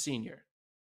one senior.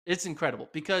 It's incredible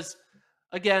because,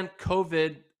 again,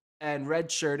 COVID and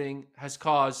redshirting has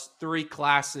caused 3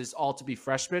 classes all to be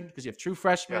freshmen because you have true Yeah.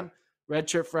 freshmen,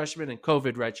 redshirt freshmen, and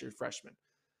COVID redshirt freshmen.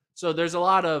 So there's a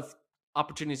lot of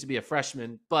opportunities to be a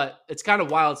freshman, but it's kind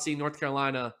of wild seeing North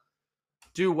Carolina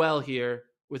do well here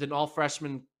with an all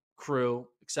freshman crew,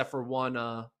 except for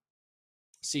one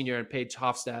senior and Paige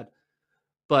Hofstad.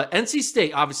 But NC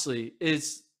State obviously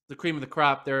is the cream of the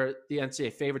crop. They're the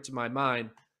NCAA favorites in my mind.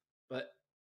 But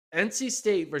NC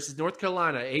State versus North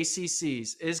Carolina,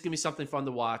 ACCs, is going to be something fun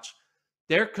to watch.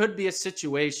 There could be a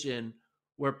situation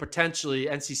where potentially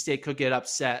NC State could get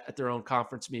upset at their own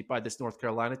conference meet by this North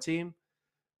Carolina team.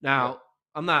 Now, Yeah.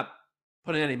 I'm not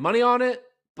putting any money on it,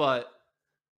 but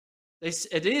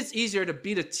it is easier to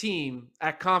beat a team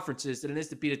at conferences than it is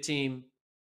to beat a team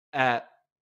at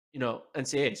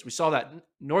NCAAs. We saw that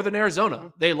Northern Arizona,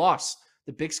 Mm-hmm. they lost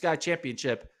the Big Sky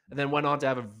Championship and then went on to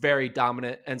have a very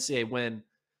dominant NCAA win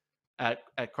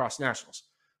at Cross Nationals.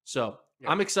 So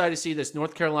Yeah. I'm excited to see this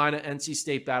North Carolina NC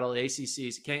State battle. The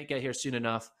ACCs can't get here soon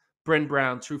enough. Bryn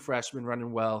Brown, true freshman,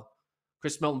 running well.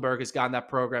 Chris Miltenberg has gotten that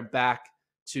program back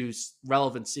to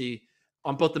relevancy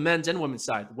on both the men's and women's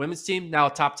side. Women's team, now a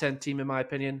top 10 team, in my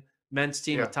opinion. Men's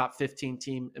team, a top 15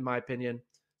 team, in my opinion.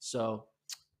 So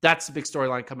that's the big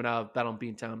storyline coming out of Battle in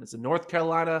Beantown. It's the North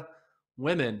Carolina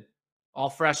women, all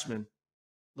freshmen,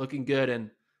 looking good. And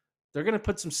they're going to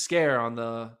put some scare on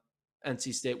the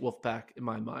NC State Wolfpack, in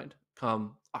my mind,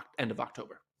 come end of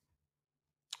October.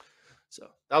 So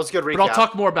that was a good recap. But I'll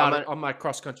talk more about it on my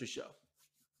cross-country show.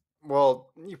 Well,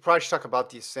 you probably should talk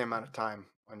about the same amount of time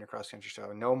on your cross-country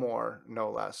show. No more, no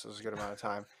less. It was a good amount of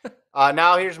time.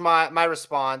 Now here's my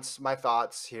response, my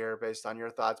thoughts here based on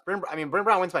your thoughts. Bryn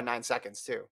Brown wins by 9 seconds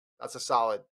too. That's a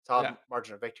solid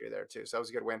margin of victory there too. So that was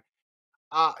a good win.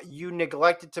 You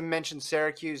neglected to mention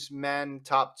Syracuse men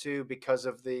top 2 because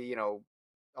of the,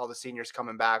 all the seniors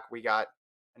coming back. We got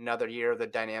another year of the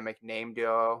dynamic name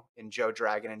duo in Joe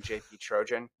Dragon and JP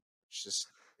Trojan, which just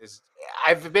is.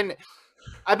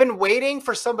 I've been waiting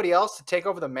for somebody else to take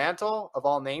over the mantle of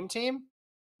all name team,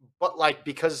 but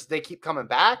because they keep coming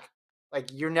back,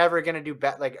 you're never gonna do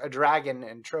like a Dragon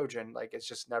and Trojan. It's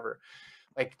just never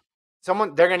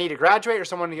someone they're gonna need to graduate or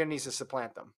someone gonna needs to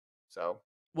supplant them. So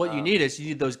what you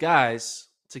need those guys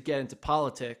to get into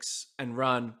politics and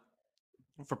run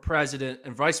for president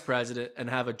and vice president and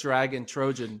have a Dragon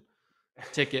Trojan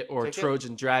ticket or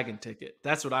Trojan Dragon ticket.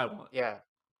 That's what I want. Yeah.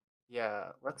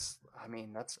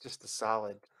 That's just a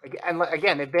solid. And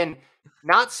again, they've been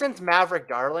not since Maverick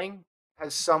Darling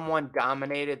has someone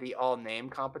dominated the all name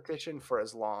competition for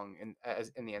as long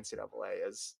as in the NCAA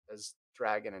as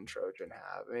Dragon and Trojan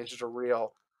have. It's just a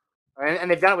real, and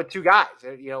they've done it with 2 guys.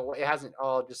 It hasn't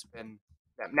all just been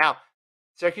them. Now,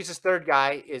 Syracuse's 3rd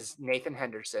guy is Nathan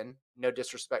Henderson. No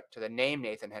disrespect to the name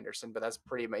Nathan Henderson, but that's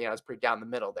pretty, it's pretty down the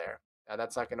middle there.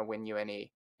 That's not going to win you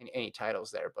any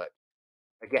titles there, but.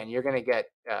 Again, you're gonna get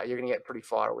pretty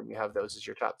far when you have those as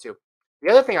your top 2.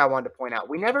 The other thing I wanted to point out,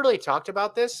 we never really talked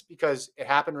about this because it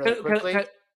happened really quickly.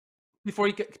 Before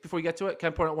you get to it, can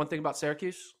I point out one thing about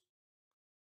Syracuse?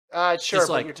 Sure,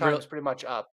 but your time is pretty much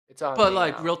up. It's on.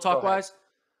 But real talk wise,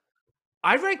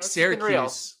 I ranked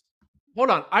Syracuse. Hold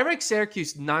on, I ranked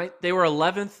Syracuse 9th. They were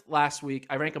 11th last week.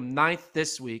 I rank them 9th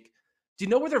this week. Do you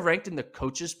know where they're ranked in the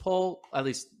coaches poll? At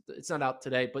least it's not out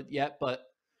today, but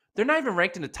they're not even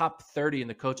ranked in the top 30 in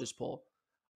the coaches poll.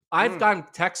 I've gotten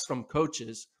texts from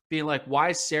coaches being like, why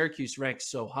is Syracuse ranked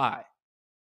so high?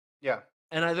 Yeah.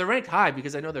 And they're ranked high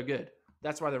because I know they're good.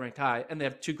 That's why they're ranked high. And they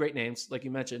have 2 great names, like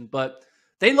you mentioned. But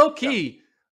they low-key,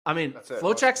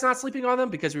 FloTrack's not sleeping on them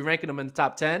because we're ranking them in the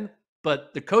top 10.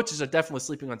 But the coaches are definitely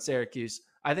sleeping on Syracuse.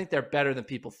 I think they're better than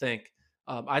people think.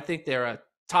 I think they're a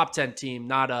top 10 team,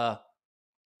 not a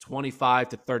 25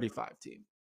 to 35 team.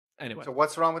 Anyway, so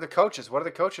what's wrong with the coaches? What have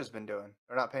the coaches been doing?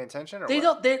 They're not paying attention, or they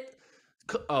don't.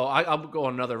 I'll go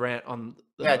on another rant on.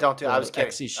 Don't do. I was kidding.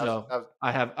 XC show.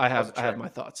 I have my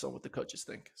thoughts on what the coaches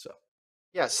think. So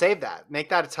yeah, save that. Make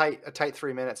that a tight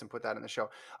 3 minutes and put that in the show.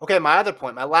 Okay, my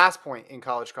last point in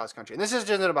college cross country, and this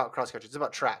isn't about cross country. It's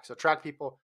about track. So track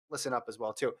people, listen up as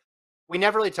well too. We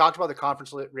never really talked about the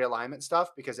conference realignment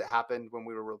stuff because it happened when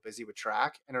we were real busy with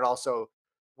track, and it also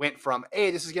went from,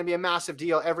 hey, this is going to be a massive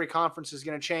deal. Every conference is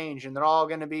going to change, and they're all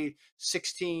going to be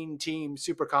 16-team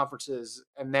super conferences.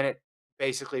 And then it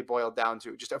basically boiled down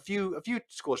to just a few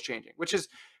schools changing, which is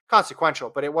consequential,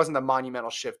 but it wasn't a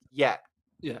monumental shift yet.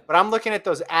 Yeah. But I'm looking at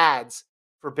those ads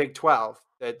for Big 12,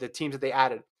 the teams that they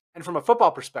added. And from a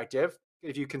football perspective,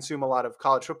 if you consume a lot of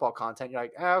college football content, you're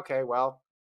like, okay, well,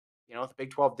 the Big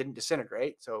 12 didn't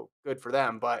disintegrate, so good for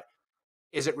them. But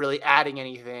is it really adding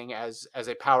anything as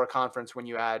a power conference when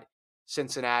you add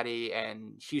Cincinnati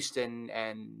and Houston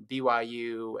and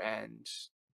BYU and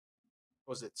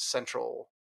was it Central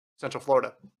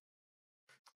Florida?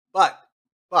 But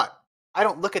but I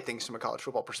don't look at things from a college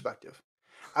football perspective.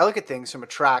 I look at things from a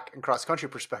track and cross country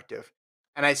perspective,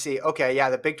 and I see, okay, yeah,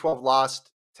 the Big 12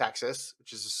 lost Texas,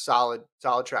 which is a solid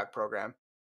track program,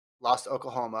 lost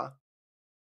Oklahoma,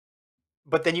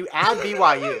 but then you add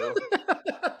BYU.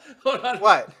 Hold on.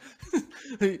 What?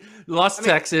 Lost I mean,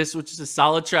 Texas, which is a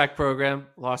solid track program.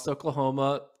 Lost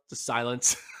Oklahoma to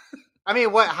silence.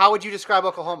 what? How would you describe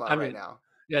Oklahoma I right mean, now?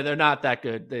 yeah, they're not that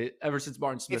good. They ever since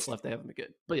Martin Smith It's left, they haven't been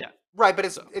good. But yeah, right, but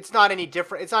it's so it's not any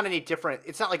different. It's not any different.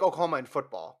 It's not like Oklahoma in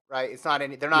football, right? It's not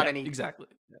any. They're not yeah, any. exactly.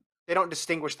 Yeah. They don't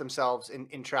distinguish themselves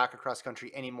in track or cross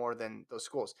country any more than those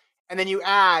schools. And then you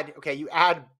add,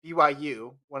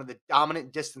 BYU, one of the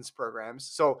dominant distance programs.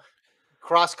 So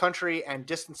cross country and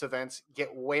distance events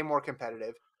get way more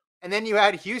competitive. And then you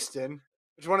add Houston,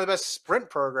 which is one of the best sprint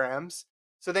programs.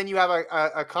 So then you have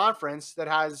a conference that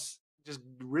has just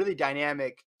really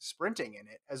dynamic sprinting in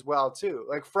it as well too.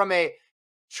 Like from a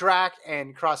track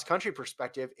and cross country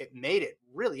perspective, it made it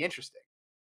really interesting,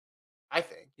 I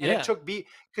think. And it Yeah. took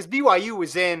because BYU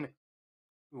was in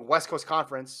West Coast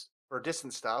Conference for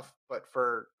distance stuff, but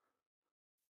for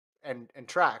and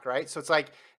track, right? So it's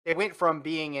like they went from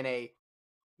being in a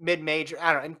mid-major,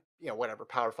 I don't know, and whatever,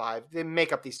 Power Five. They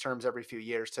make up these terms every few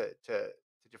years to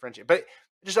differentiate, but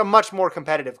just a much more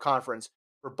competitive conference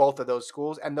for both of those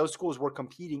schools, and those schools were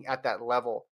competing at that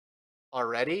level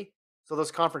already. So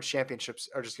those conference championships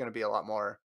are just going to be a lot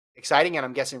more exciting, and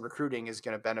I'm guessing recruiting is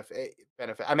going to benefit. I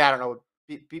mean, I don't know.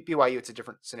 BYU, it's a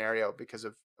different scenario because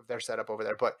of their setup over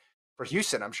there, but for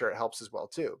Houston, I'm sure it helps as well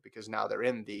too because now they're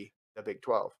in the Big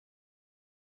 12.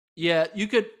 Yeah, you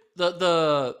could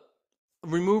the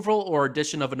removal or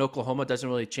addition of an Oklahoma doesn't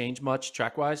really change much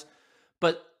track wise,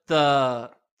 but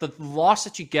the loss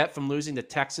that you get from losing the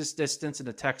Texas distance and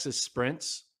the Texas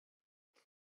sprints,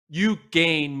 you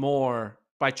gain more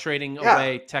by trading Yeah,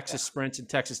 away yeah, Texas sprints and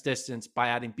Texas distance by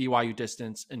adding BYU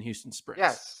distance and Houston sprints.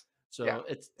 yes, yeah, So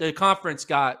it's the conference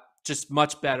got just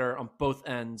much better on both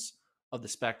ends of the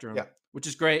spectrum, yeah, which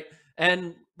is great.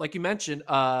 And like you mentioned,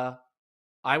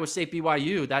 Iowa State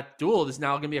BYU, that duel is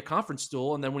now going to be a conference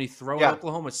duel. And then when you throw in yeah,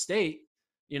 Oklahoma State,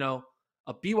 you know,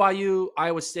 a BYU,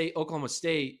 Iowa State, Oklahoma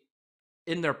State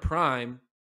in their prime,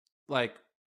 like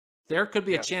there could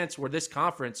be a yeah, chance where this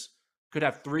conference could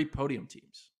have 3 podium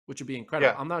teams, which would be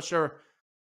incredible. yeah, I'm not sure.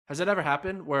 Has that ever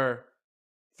happened where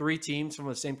 3 teams from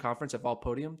the same conference have all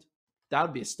podiumed? That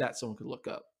would be a stat someone could look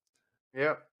up.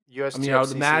 yeah. I mean, I USTF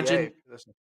would imagine CCA.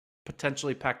 Listen,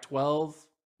 potentially Pac-12,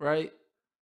 right?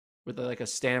 With like a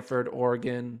Stanford,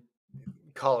 Oregon,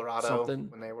 Colorado something,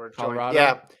 when they were joined. Colorado.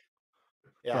 Yeah,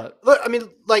 yeah. But Look, I mean,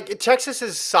 like Texas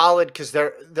is solid because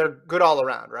they're good all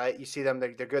around, right? You see them;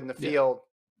 they're good in the yeah, field.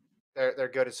 They're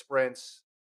good at sprints.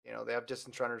 They have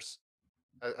distance runners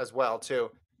as well too.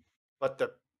 But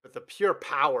the pure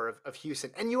power of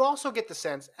Houston, and you also get the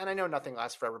sense, and I know nothing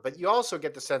lasts forever, but you also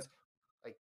get the sense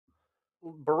like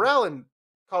Burrell and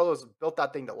Carlos built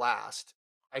that thing to last,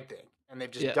 I think, and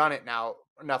they've just yeah. done it now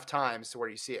enough times to where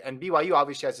you see it. And BYU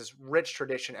obviously has this rich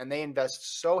tradition, and they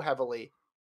invest so heavily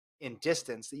in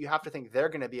distance that you have to think they're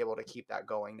going to be able to keep that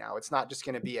going now. It's not just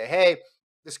going to be a hey,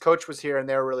 this coach was here and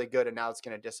they're really good, and now it's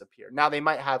going to disappear. Now they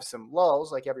might have some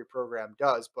lulls like every program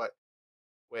does, but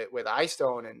with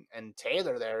Eyestone and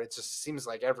Taylor there, it just seems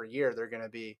like every year they're going to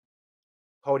be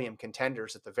podium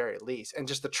contenders at the very least. And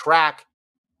just the track,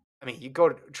 I mean, you go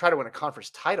to try to win a conference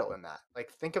title in that.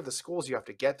 Like, think of the schools you have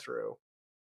to get through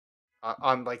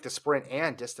on like the sprint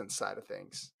and distance side of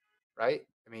things, right?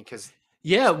 I mean, because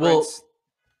Yeah, well, sprints.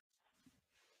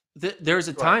 there's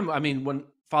a Go ahead. time, I mean, when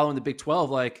following the Big 12,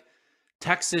 like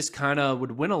Texas kind of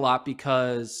would win a lot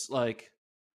because like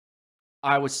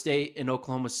Iowa State and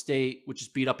Oklahoma State would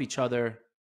just beat up each other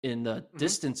in the Hmm.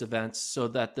 distance events so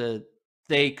that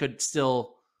they could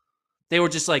still they were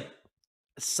just like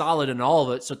solid in all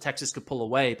of it so Texas could pull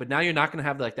away. But now you're not going to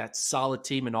have like that solid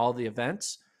team in all the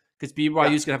events because Yeah,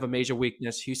 BYU's going to have a major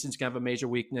weakness. Houston's going to have a major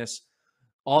weakness.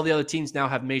 All the other teams now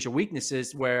have major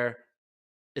weaknesses where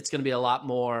it's going to be a lot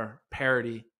more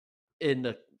parity in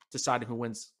the deciding who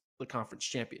wins the conference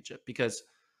championship because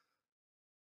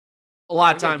a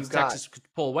lot of well, yeah, you times got Texas could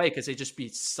pull away because they just be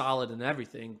solid in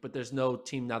everything, but there's no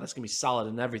team now that's going to be solid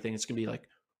in everything. It's going to be like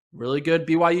really good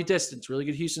BYU distance, really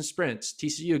good Houston sprints,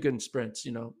 TCU good in sprints,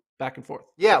 back and forth.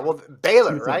 yeah. So Well, it's going Baylor,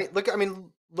 to be fun. right? Look, I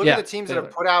mean, look at Yeah, the teams that have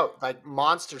Baylor. put out like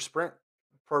monster sprint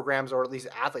programs or at least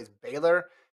athletes. Baylor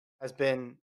has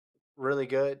been really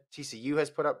good. TCU has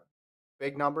put up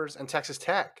big numbers, and Texas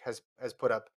Tech has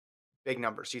put up big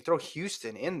numbers. So you throw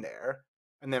Houston in there,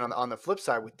 and then on the flip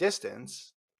side with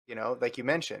distance, like you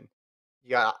mentioned,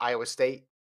 you got Iowa State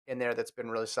in there that's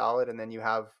been really solid, and then you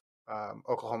have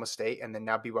Oklahoma State, and then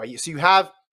now BYU. So you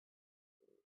have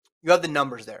the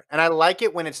numbers there. And I like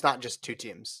it when it's not just two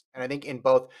teams. And I think in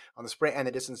both on the sprint and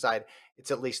the distance side,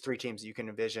 it's at least three teams that you can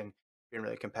envision being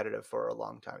really competitive for a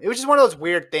long time. It was just one of those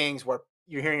weird things where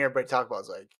you're hearing everybody talk about, it's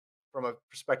like from a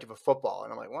perspective of football.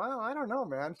 And I'm like, well, I don't know,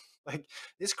 man. Like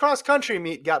this cross country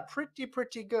meet got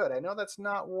pretty good. I know that's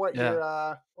not what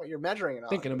Yeah. you're measuring it on.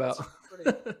 Thinking about.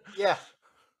 Yeah.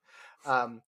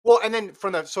 Well, and then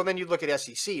then you look at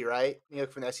SEC, right? You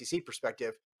look from the SEC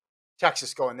perspective,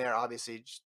 Texas going there, obviously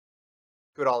just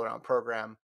good all around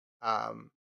program.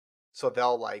 So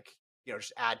they'll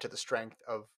just add to the strength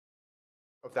of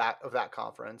that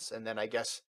conference. And then I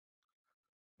guess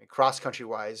cross country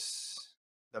wise,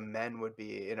 the men would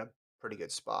be in a pretty good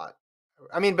spot.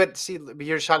 I mean, but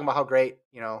you're just talking about how great,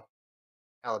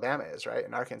 Alabama is, right?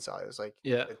 And Arkansas is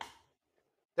Yeah.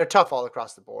 they're tough all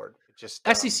across the board. It just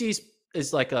SEC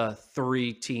is like a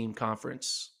 3-team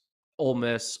conference: Ole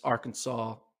Miss,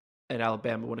 Arkansas, and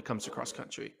Alabama when it comes to cross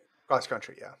country. Cross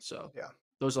country, yeah. So yeah,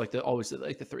 those are always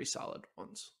the 3 solid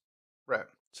ones. right.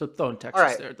 So throwing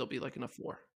Texas there, they'll be like in a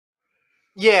 4.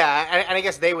 Yeah, and I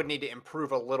guess they would need to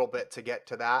improve a little bit to get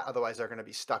to that. Otherwise, they're going to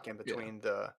be stuck in between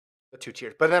the two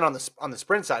tiers. But then on the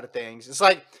sprint side of things, it's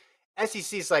like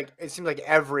SEC is like it seems like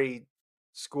every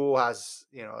school has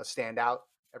a standout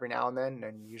every now and then,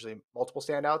 and usually multiple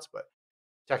standouts. But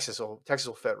Texas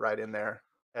will fit right in there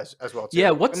as well too.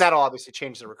 Yeah, and that'll obviously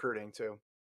change the recruiting too.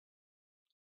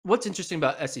 What's interesting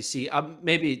about SEC?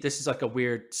 Maybe this is like a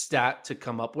weird stat to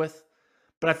come up with,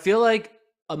 but I feel like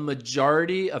a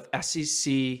majority of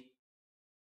SEC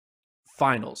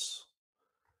finals,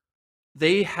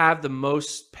 they have the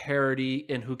most parity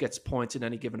in who gets points in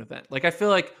any given event. Like I feel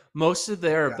like most of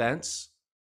their events,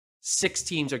 6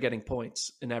 teams are getting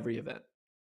points in every event.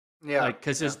 Yeah, like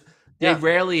because they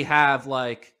rarely have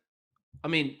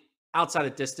outside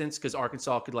of distance, because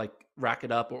Arkansas could rack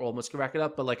it up or Ole Miss could rack it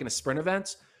up, but in a sprint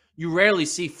events, you rarely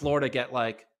see Florida get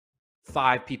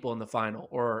 5 people in the final,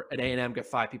 or an A&M get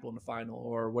 5 people in the final,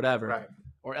 or whatever, right.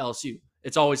 or LSU.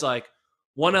 It's always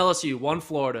one LSU, one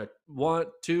Florida,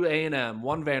 2 A&M,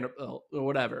 1 Vanderbilt, or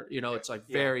whatever. It's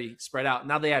very spread out.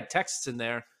 Now they had Texas in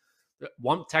there.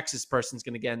 One Texas person's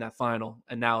going to get in that final,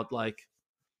 and now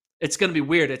it's going to be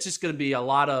weird. It's just going to be a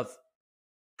lot of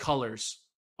colors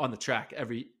on the track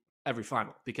every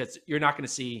final, because you're not going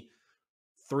to see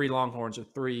 3 Longhorns or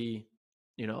 3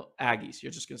 Aggies.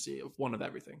 You're just going to see one of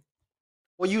everything.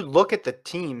 Well, you look at the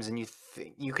teams and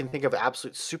you can think of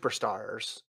absolute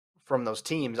superstars from those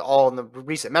teams all in the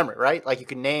recent memory, right? Like you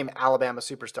can name Alabama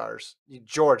superstars,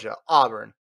 Georgia,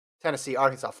 Auburn, Tennessee,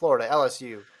 Arkansas, Florida,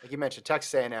 LSU, like you mentioned,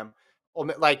 Texas A&M,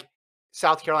 like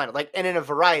South Carolina, and in a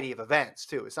variety of events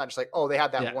too. It's not just they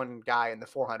had that one guy in the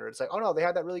 400. It's oh no, they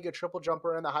had that really good triple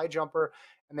jumper and the high jumper,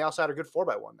 and they also had a good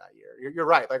 4x1 that year. You're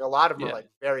right. A lot of them are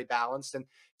very balanced, and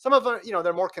some of them,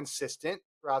 they're more consistent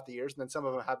throughout the years, and then some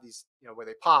of them have these, where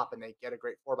they pop and they get a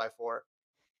great 4x4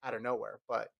 out of nowhere.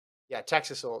 But yeah,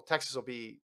 Texas will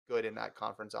be good in that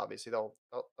conference. Obviously, they'll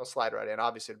slide right in.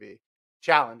 Obviously, it'll be a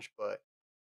challenge, but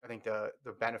I think the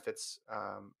benefits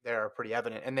there are pretty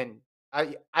evident. And then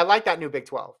I like that new Big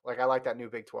 12. I like that new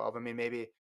Big 12. I mean, maybe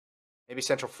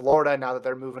Central Florida, now that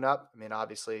they're moving up. I mean,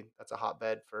 obviously that's a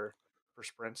hotbed for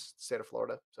sprints, the state of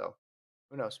Florida. So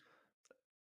who knows?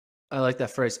 I like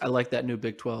that phrase. I like that new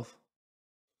Big 12.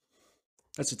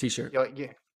 That's a T-shirt. You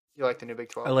like the new Big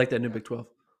 12? I like that new Big 12.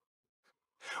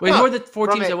 Wait, who are the 4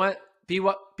 teams that went?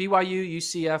 BYU,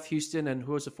 UCF, Houston, and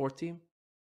who was the 4th team?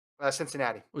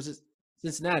 Cincinnati. Was it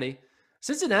Cincinnati?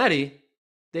 Cincinnati,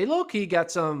 they low-key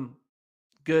got some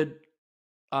good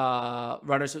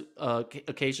runners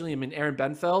occasionally. I mean, Aaron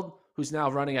Benfeld, who's now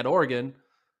running at Oregon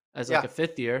as a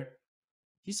 5th year,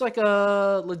 he's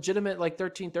a legitimate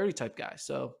 1330 type guy.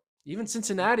 So even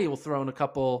Cincinnati will throw in a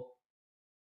couple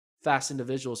fast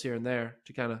individuals here and there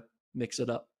to kind of mix it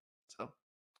up. So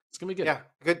it's gonna be good. Yeah,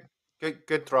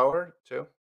 good thrower too.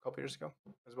 A couple years ago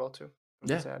as well too.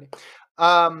 Cincinnati.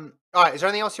 All right. Is there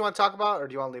anything else you want to talk about, or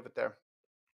do you want to leave it there?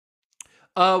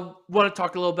 Want to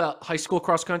talk a little about high school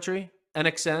cross country?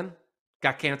 NXN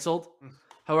got canceled.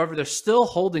 However, they're still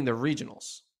holding the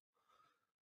regionals.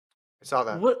 I saw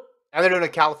that. And they're doing a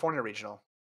California regional.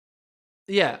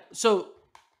 Yeah. So,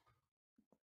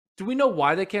 do we know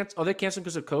why they canceled? Are they canceling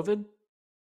because of COVID?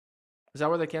 Is that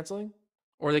why they're canceling,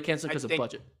 or are they canceling because of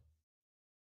budget?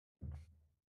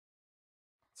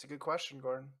 It's a good question,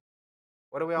 Gordon.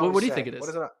 What do we always What do you say? think it is?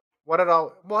 What it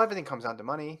all? Well, everything comes down to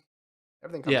money.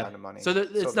 Everything comes Yeah. down to money. So So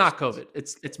it's not COVID.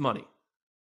 It's money.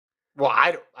 well,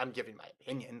 I'm giving my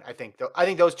opinion. I think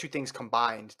those two things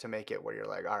combined to make it where you're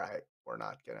like, all right, we're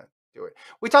not gonna do it.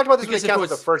 We talked about this when Because they if it canceled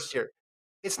the was, first year.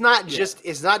 yeah, It's not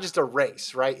just a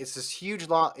race, right? It's this huge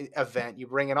long event. You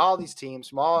bring in all these teams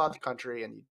from all over the country,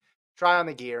 and you try on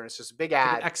the gear, and it's just a big it's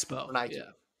like an ad expo. for Nike.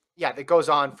 Yeah. Yeah, that goes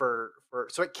on for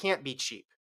so it can't be cheap.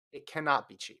 It cannot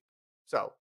be cheap.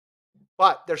 So,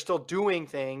 but they're still doing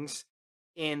things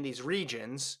in these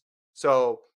regions.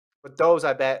 So, but those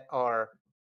I bet are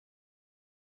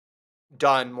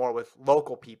done more with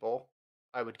local people,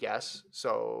 I would guess.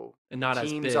 So And the not as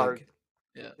teams are big.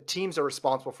 Yeah. the teams are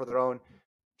responsible for their own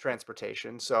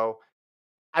transportation. So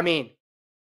I mean,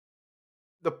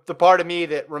 the part of me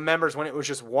that remembers when it was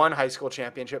just one high school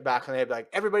championship back when they'd be like,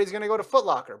 everybody's gonna go to Foot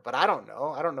Locker, but I don't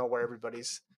know. I don't know where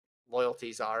everybody's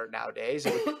loyalties are nowadays.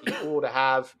 It would be cool to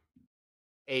have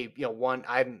a one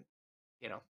I'm you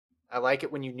know, I like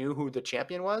it when you knew who the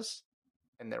champion was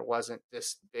and there wasn't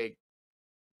this big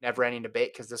never ending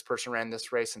debate because this person ran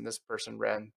this race and this person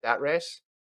ran that race.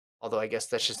 Although I guess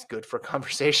that's just good for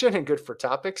conversation and good for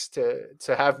topics to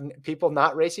have people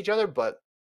not race each other. But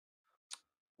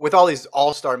with all these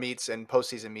all-star meets and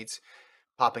postseason meets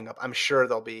popping up, I'm sure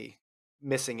they'll be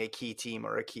missing a key team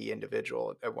or a key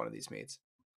individual at one of these meets.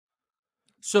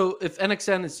 So if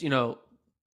NXN is,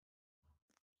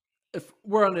 if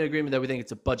we're on the agreement that we think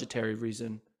it's a budgetary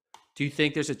reason, do you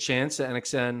think there's a chance that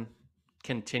NXN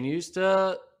continues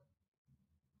to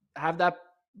have that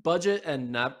budget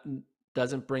and not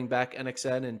doesn't bring back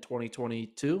NXN in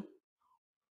 2022?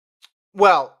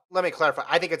 Well, let me clarify.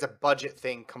 I think it's a budget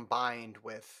thing combined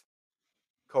with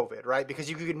COVID, right? Because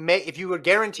you could make if you were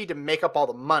guaranteed to make up all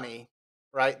the money,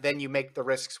 right? Then you make the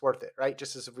risks worth it, right?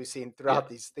 Just as we've seen Yeah. throughout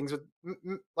these things with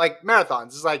like marathons.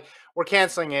 It's like we're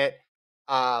canceling it,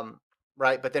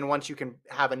 right? But then once you can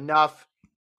have enough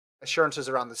assurances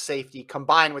around the safety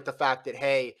combined with the fact that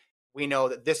hey, we know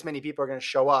that this many people are going to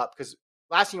show up because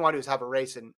last thing you want to do is have a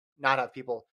race and not have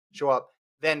people show up.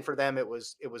 Then for them it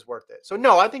was worth it. So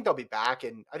no, I think they'll be back,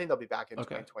 and I think they'll be back in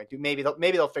Okay. 2022. Maybe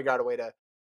they'll figure out a way to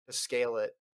scale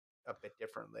it a bit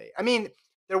differently. I mean,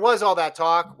 there was all that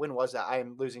talk. When was that? I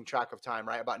am losing track of time,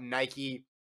 right? About Nike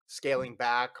scaling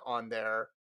back on their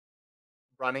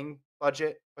running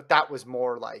budget, but that was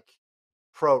more like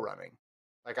pro running.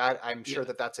 Like I'm sure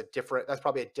Yeah. that's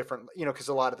probably a different, because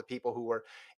a lot of the people who were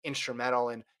instrumental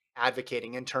in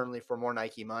advocating internally for more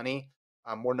Nike money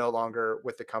were no longer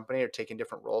with the company or taking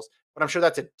different roles. But I'm sure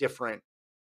that's a different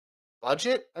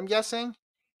budget, I'm guessing.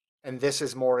 And this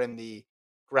is more in the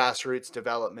grassroots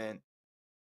development,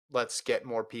 let's get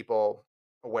more people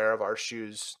aware of our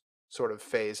shoes sort of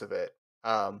phase of it.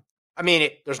 I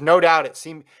mean, there's no doubt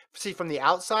see from the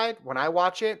outside when I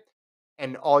watch it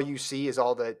and all you see is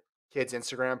all the kids'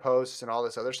 Instagram posts and all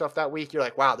this other stuff that week, you're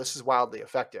like, wow, this is wildly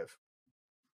effective.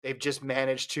 They've just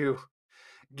managed to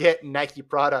get Nike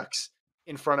products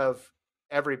in front of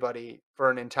everybody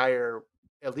for an entire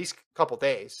at least couple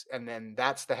days, and then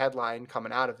that's the headline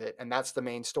coming out of it, and that's the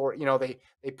main story.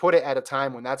 They put it at a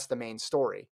time when that's the main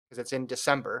story because it's in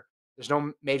December. There's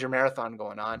no major marathon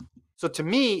going on, so to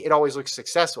me, it always looks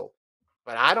successful.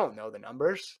 But I don't know the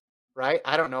numbers, right?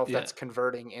 I don't know if Yeah. that's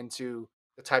converting into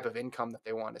the type of income that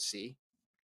they want to see.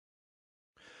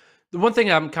 The one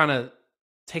thing I'm kind of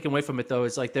taking away from it though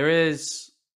is like there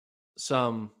is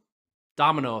some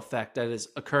domino effect that is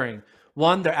occurring.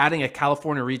 One, they're adding a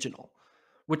California regional,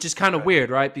 which is kind of Okay. weird,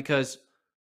 right? Because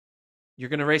you're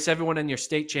going to race everyone in your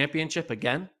state championship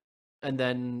again, and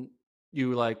then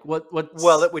you like Well, what's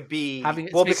it would be having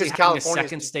it's well basically because having a California's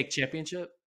second state championship.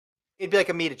 it'd be like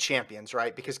a meet of champions,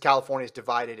 right? Because California is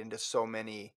divided into so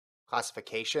many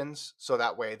classifications, so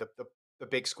that way the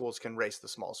big schools can race the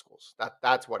small schools.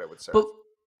 That's what it would But serve.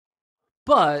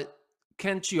 but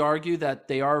can't you argue that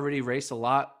they already race a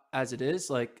lot as it is?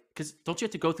 Like, because don't you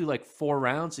have to go through like 4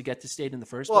 rounds to get to state in the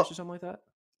first place or Well, something like that?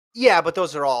 yeah, but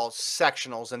those are all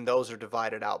sectionals, and those are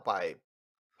divided out by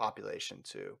population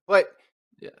too. But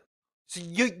Yeah. so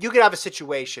you could have a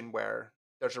situation where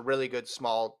there's a really good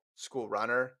small school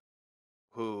runner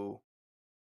who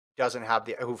doesn't have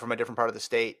the who from a different part of the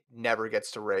state never gets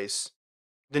to race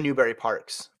the Newberry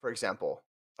Parks, for example,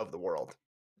 of the world.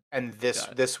 And this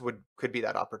Got it. this would could be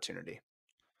that opportunity.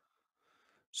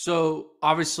 So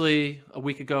obviously, a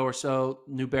week ago or so,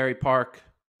 Newberry Park,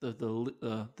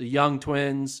 the young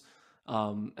twins,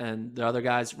 and the other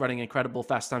guys running incredible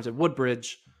fast times at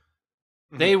Woodbridge.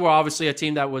 Mhm. They were obviously a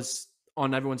team that was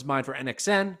on everyone's mind for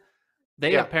NXN.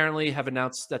 They Yeah. apparently have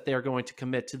announced that they are going to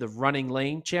commit to the Running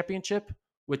Lane Championship,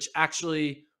 which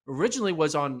actually originally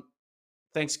was on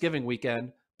Thanksgiving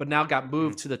weekend, but now got Mhm.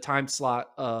 moved to the time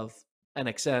slot of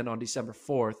NXN on December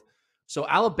 4th. So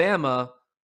Alabama,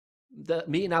 the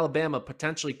meet in Alabama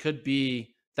potentially could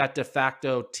be that de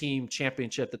facto team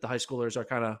championship that the high schoolers are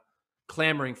kind of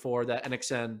clamoring for, that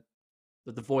NXN,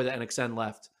 the void that NXN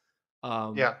left.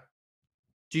 Yeah.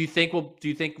 Do you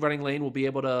think Running Lane will be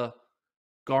able to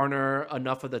garner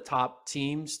enough of the top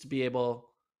teams to be able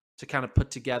to kind of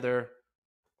put together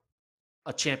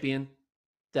a champion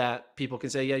that people can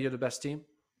say, yeah, you're the best team?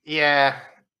 Yeah.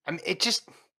 I mean, it just,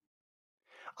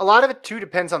 a lot of it too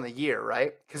depends on the year,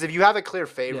 right? Because if you have a clear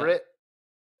Yeah. favorite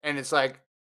and it's like,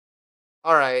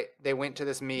 all right, they went to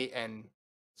this meet and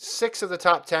 6 of the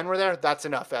top 10 were there, that's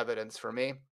enough evidence for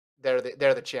me. They're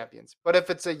the champions. But if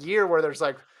it's a year where there's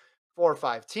like 4 or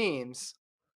 5 teams,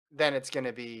 then it's going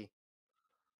to be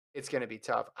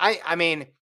tough. I mean,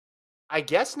 I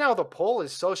guess now the pull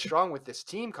is so strong with this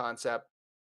team concept,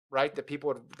 right? That people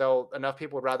would, though, enough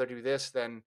people would rather do this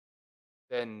than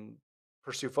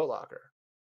pursue Foot Locker.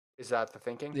 Is that the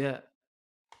thinking? Yeah.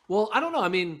 Well, I don't know. I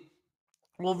mean,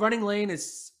 Running Lane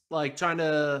is like trying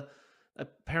to.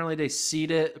 Apparently, they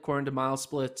seed it according to Mile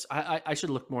Splits. I should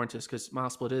look more into this because Mile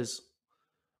Split is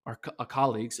our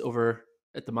colleagues over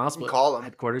at the Mile You can Split call them.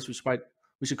 headquarters. We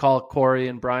should call Corey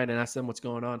and Brian and ask them what's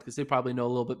going on because they probably know a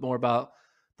little bit more about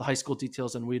the high school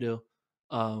details than we do.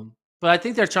 But I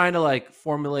think they're trying to like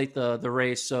formulate the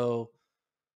race so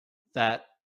that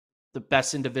the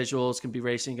best individuals can be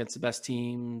racing against the best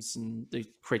teams, and they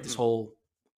create this whole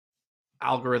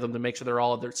algorithm to make sure they're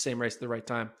all at the same race at the right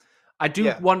time. I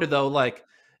do wonder though, like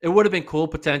it would have been cool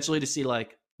potentially to see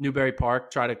like Newberry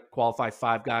Park try to qualify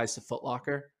 5 guys to Foot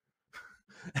Locker,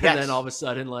 and then all of a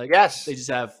sudden like they just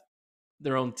have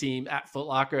their own team at Foot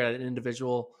Locker at an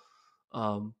individual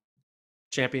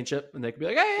championship, and they could be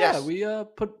like, hey, yeah, we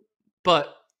put.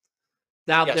 But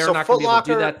now they're not going to be able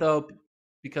to do that though,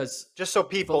 because just so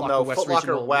people know, Foot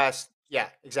Locker West,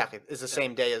 exactly, is the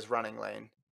same day as Running Lane,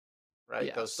 right?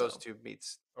 Yeah, those two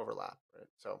meets overlap, right?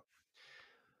 So,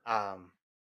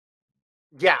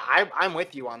 yeah, I'm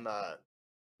with you on the,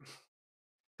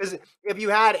 because if you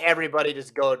had everybody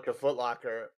just go to Foot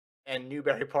Locker and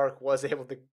Newberry Park was able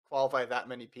to qualify that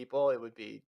many people, it would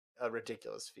be a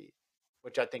ridiculous feat,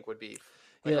 which I think would be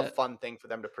like a fun thing for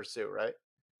them to pursue, right?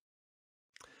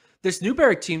 This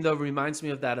Newberry team, though, reminds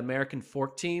me of that American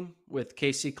Fork team with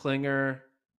Casey Klinger.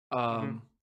 I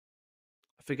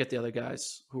forget the other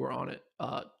guys who were on it.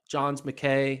 Johns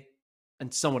McKay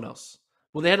and someone else.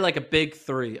 Well, they had like a big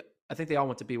 3. I think they all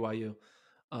went to BYU. It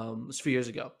was a few years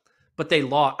ago. But they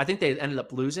lost. I think they ended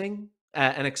up losing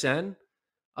at NXN.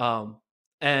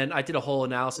 And I did a whole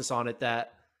analysis on it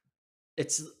that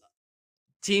it's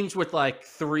teams with like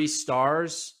 3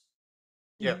 stars.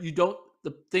 You don't.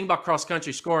 The thing about cross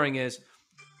country scoring is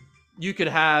you could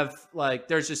have like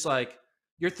there's just like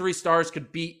your 3 stars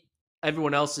could beat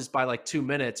everyone else's by like 2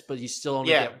 minutes, but you still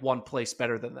only get 1 place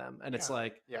better than them. And it's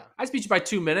like, I just beat you by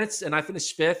 2 minutes and I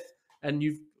finished 5th and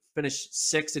you finished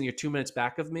 6th and you're 2 minutes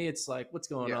back of me. It's like, what's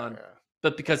going on?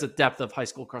 But because of depth of high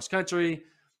school cross country,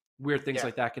 weird things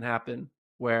like that can happen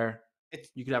where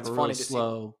you could have a really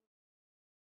slow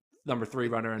number 3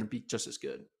 runner and be just as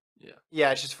good. Yeah,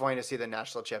 it's just funny to see the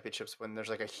national championships when there's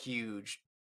like a huge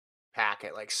pack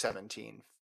at like 17,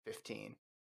 15.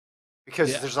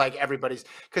 Because there's like everybody's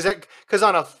because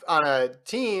on a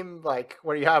team like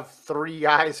where you have 3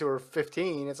 guys who are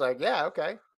 15, it's like, yeah,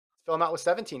 okay, fill them out with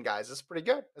 17 guys. That's pretty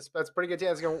good. That's pretty good team.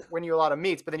 That's gonna win you a lot of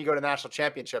meets. But then you go to the national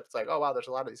championship, it's like, oh wow, there's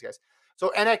a lot of these guys.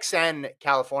 So NXN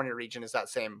California region is that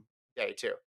same day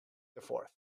too, the 4th.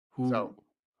 Ooh. So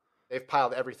they've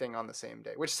piled everything on the same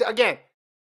day, which again,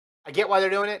 I get why they're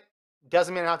doing it.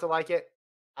 Doesn't mean I have to like it.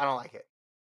 I don't like it.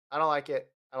 I don't like it.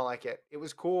 I don't like it. It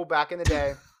was cool back in the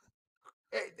day.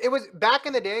 It was back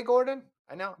in the day, Gordon.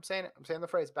 I know I'm saying it. I'm saying the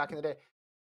phrase back in the day.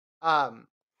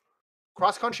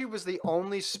 Cross country was the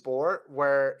only sport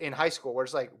where in high school where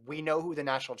it's like, we know who the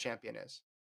national champion is.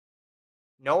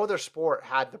 No other sport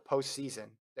had the postseason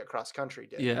that cross country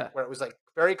did. Yeah. Where it was like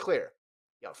very clear.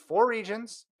 You have 4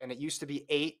 regions and it used to be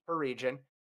 8 per region,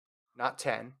 not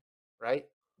 10, right?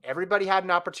 Everybody had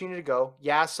an opportunity to go.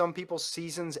 Yeah, some people's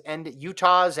seasons end.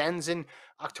 Utah's ends in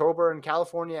October and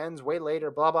California ends way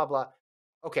later, blah, blah, blah.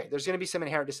 Okay, there's going to be some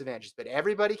inherent disadvantages, but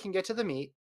everybody can get to the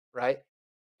meet, right?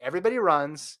 Everybody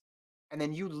runs, and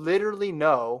then you literally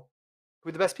know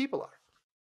who the best people are,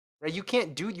 right? You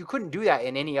couldn't do that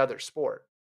in any other sport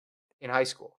in high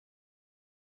school.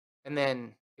 And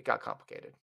then it got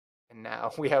complicated. And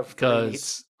now we have 3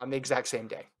 meets on the exact same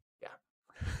day. Yeah.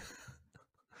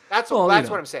 That's what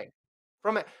I'm saying.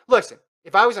 Listen,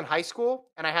 if I was in high school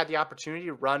and I had the opportunity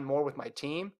to run more with my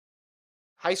team,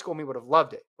 high school me would have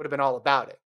loved it, would have been all about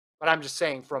it. But I'm just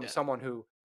saying from someone who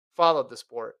followed the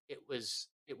sport, it was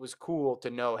cool to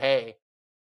know, hey,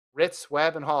 Ritz,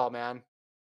 Webb, and Hall, man,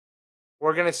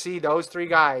 we're going to see those three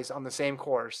guys on the same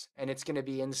course, and it's going to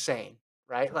be insane,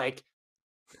 right? Like,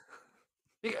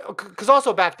 because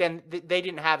also back then, they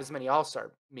didn't have as many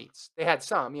all-star meets. They had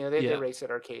some, they raced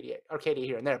at Arcadia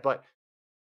here and there, but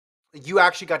you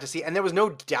actually got to see, and there was no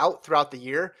doubt throughout the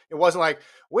year. It wasn't like,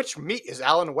 which meet is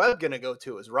Alan Webb going to go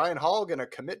to? Is Ryan Hall going to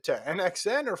commit to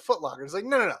NXN or Foot Locker? It's like,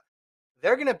 no.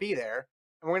 They're going to be there,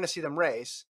 and we're going to see them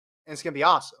race, and it's going to be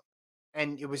awesome.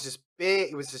 And it was just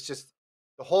big. It was just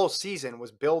the whole season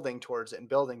was building towards it and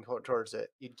building towards it.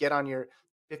 You'd get on your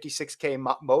 56K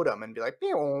modem and be like,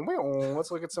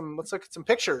 let's look at some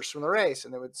pictures from the race,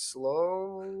 and they would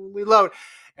slowly load.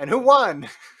 And who won?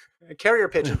 A carrier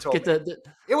pigeon told me.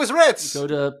 It was Ritz.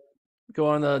 Go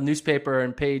on the newspaper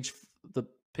and page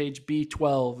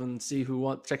B12 and see who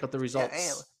won. Check out the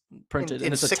results. Printed,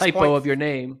 and it's a typo of your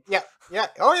name. Yeah.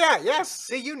 Oh yeah, yes.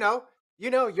 See, you're not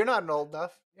old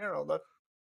enough. You're not old enough.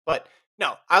 But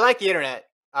no, I like the internet.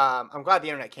 I'm glad the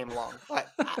internet came along. But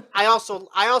I also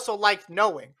like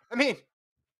knowing. I mean,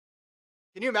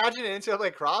 can you imagine an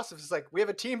NCAA cross if it's like we have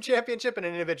a team championship and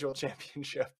an individual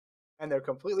championship, and they're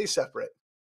completely separate?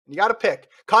 And you got to pick.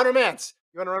 Connor Mance,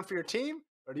 you want to run for your team,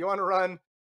 or do you want to run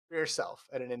for yourself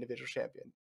at an individual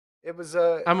champion? It was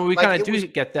I mean, we kind of do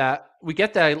get that. We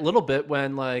get that a little bit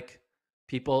when like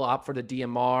people opt for the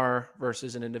DMR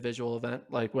versus an individual event,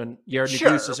 like when Jared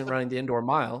Goose isn't running the indoor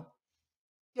mile.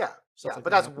 Yeah,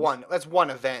 but that's one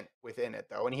event within it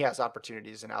though, and he has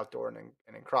opportunities in outdoor and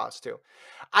in cross too.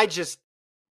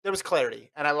 There was clarity,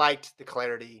 and I liked the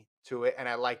clarity to it, and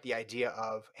I liked the idea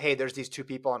of, hey, there's these two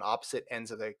people on opposite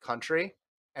ends of the country,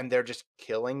 and they're just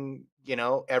killing,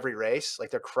 every race. Like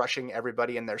they're crushing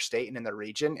everybody in their state and in their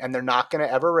region, and they're not going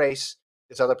to ever race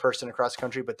this other person across the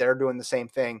country, but they're doing the same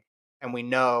thing. And we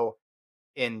know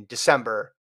in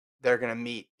December, they're going to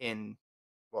meet in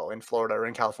Florida or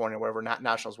in California, wherever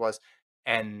Nationals was,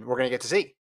 and we're going to get to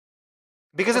see.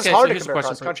 Because it's hard to compare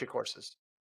cross-country courses.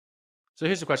 So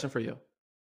here's a question for you.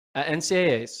 At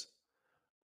NCAAs,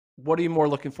 what are you more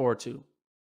looking forward to?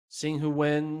 Seeing who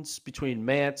wins between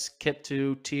Mance,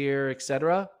 Kip2, Tier,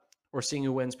 etc., or seeing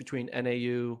who wins between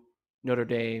NAU, Notre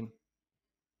Dame,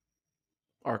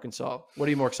 Arkansas? What are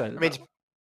you more excited about?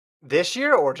 This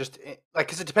year or just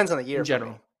because it depends on the year. In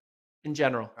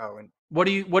general. Oh, and what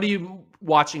are you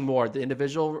watching more? The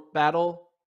individual battle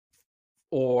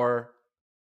or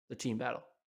the team battle?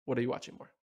 What are you watching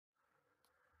more?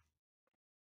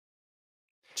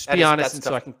 Just be honest, and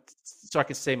so I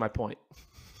can say my point.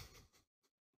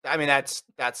 I mean, that's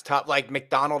tough. Like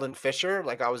McDonald and Fisher.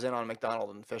 Like I was in on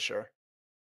McDonald and Fisher.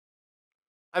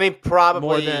 I mean, probably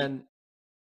more than.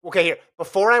 Okay, here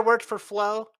before I worked for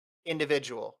Flo,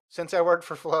 individual. Since I worked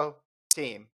for Flo,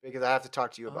 team, because I have to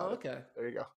talk to you about it. There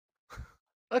you go.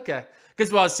 Okay,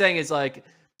 because what I was saying is like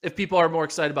if people are more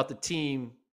excited about the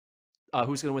team,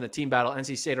 who's going to win the team battle,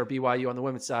 NC State or BYU on the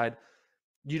women's side.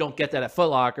 You don't get that at Foot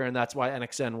Locker, and that's why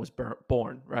NXN was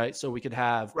born, right? So we could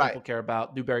have people care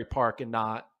about Newberry Park and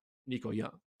not Nico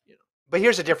Young. But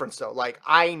here's the difference, though. Like,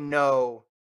 I know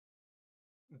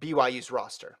BYU's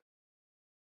roster.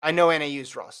 I know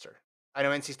NAU's roster. I know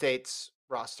NC State's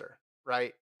roster,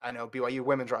 right? I know BYU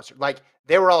women's roster. Like,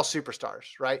 they were all superstars,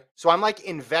 right? So I'm, like,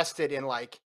 invested in,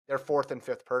 like, their fourth and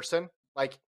fifth person.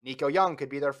 Like, Nico Young could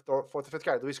be their fourth or fifth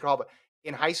guy. Luis Grijalva.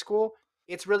 In high school,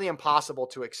 it's really impossible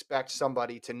to expect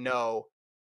somebody to know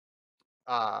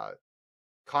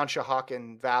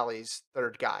Conshohocken Valley's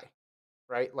third guy,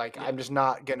 right? Like I'm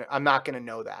not gonna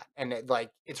know that. And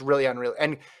it's really unreal.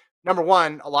 And number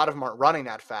one, a lot of them aren't running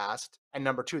that fast. And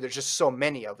number two, there's just so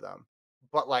many of them.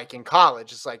 But like in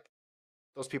college, it's like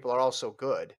those people are all so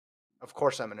good. Of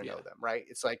course I'm gonna know them, right?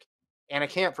 It's like Anna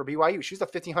Camp for BYU. She's the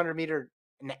 1500 meter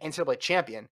NCAA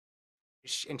champion.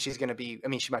 And she's going to be, I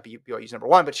mean, she might be BYU's number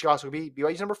one, but she also could be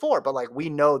BYU's number 4. But like, we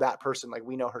know that person, like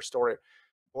we know her story,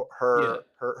 or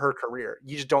her career.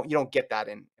 You don't get that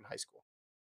in high school.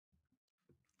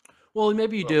 Well,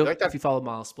 maybe you do if you follow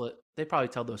Mile Split. They probably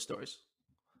tell those stories.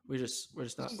 We're just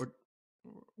not.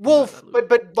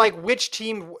 But like which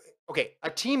team? Okay, a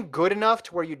team good enough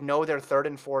to where you'd know their third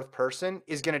and fourth person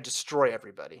is going to destroy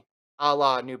everybody, a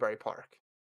la Newberry Park,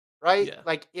 right? Yeah.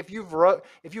 Like if you've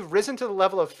risen to the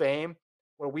level of fame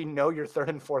where we know your third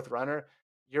and fourth runner,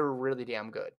 you're really damn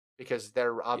good because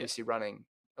they're obviously running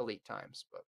elite times.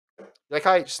 But like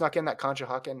I snuck in that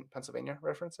Conshohocken, Pennsylvania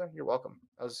reference there. You're welcome.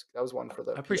 That was one for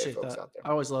the I appreciate PA folks that. out there.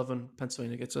 I always love when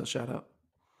Pennsylvania gets a shout out.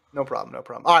 No problem.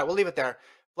 All right, we'll leave it there.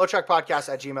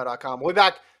 FloTrackPodcast@gmail.com. We'll be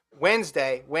back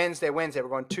Wednesday. We're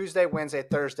going Tuesday, Wednesday,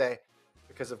 Thursday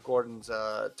because of Gordon's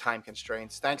time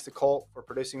constraints. Thanks to Colt for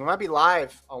producing. We might be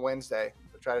live on Wednesday,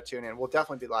 so try to tune in. We'll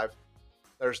definitely be live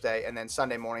Thursday, and then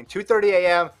Sunday morning, 2:30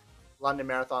 a.m., London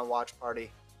Marathon Watch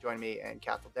Party. Join me and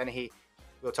Cathal Dennehy.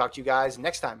 We'll talk to you guys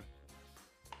next time.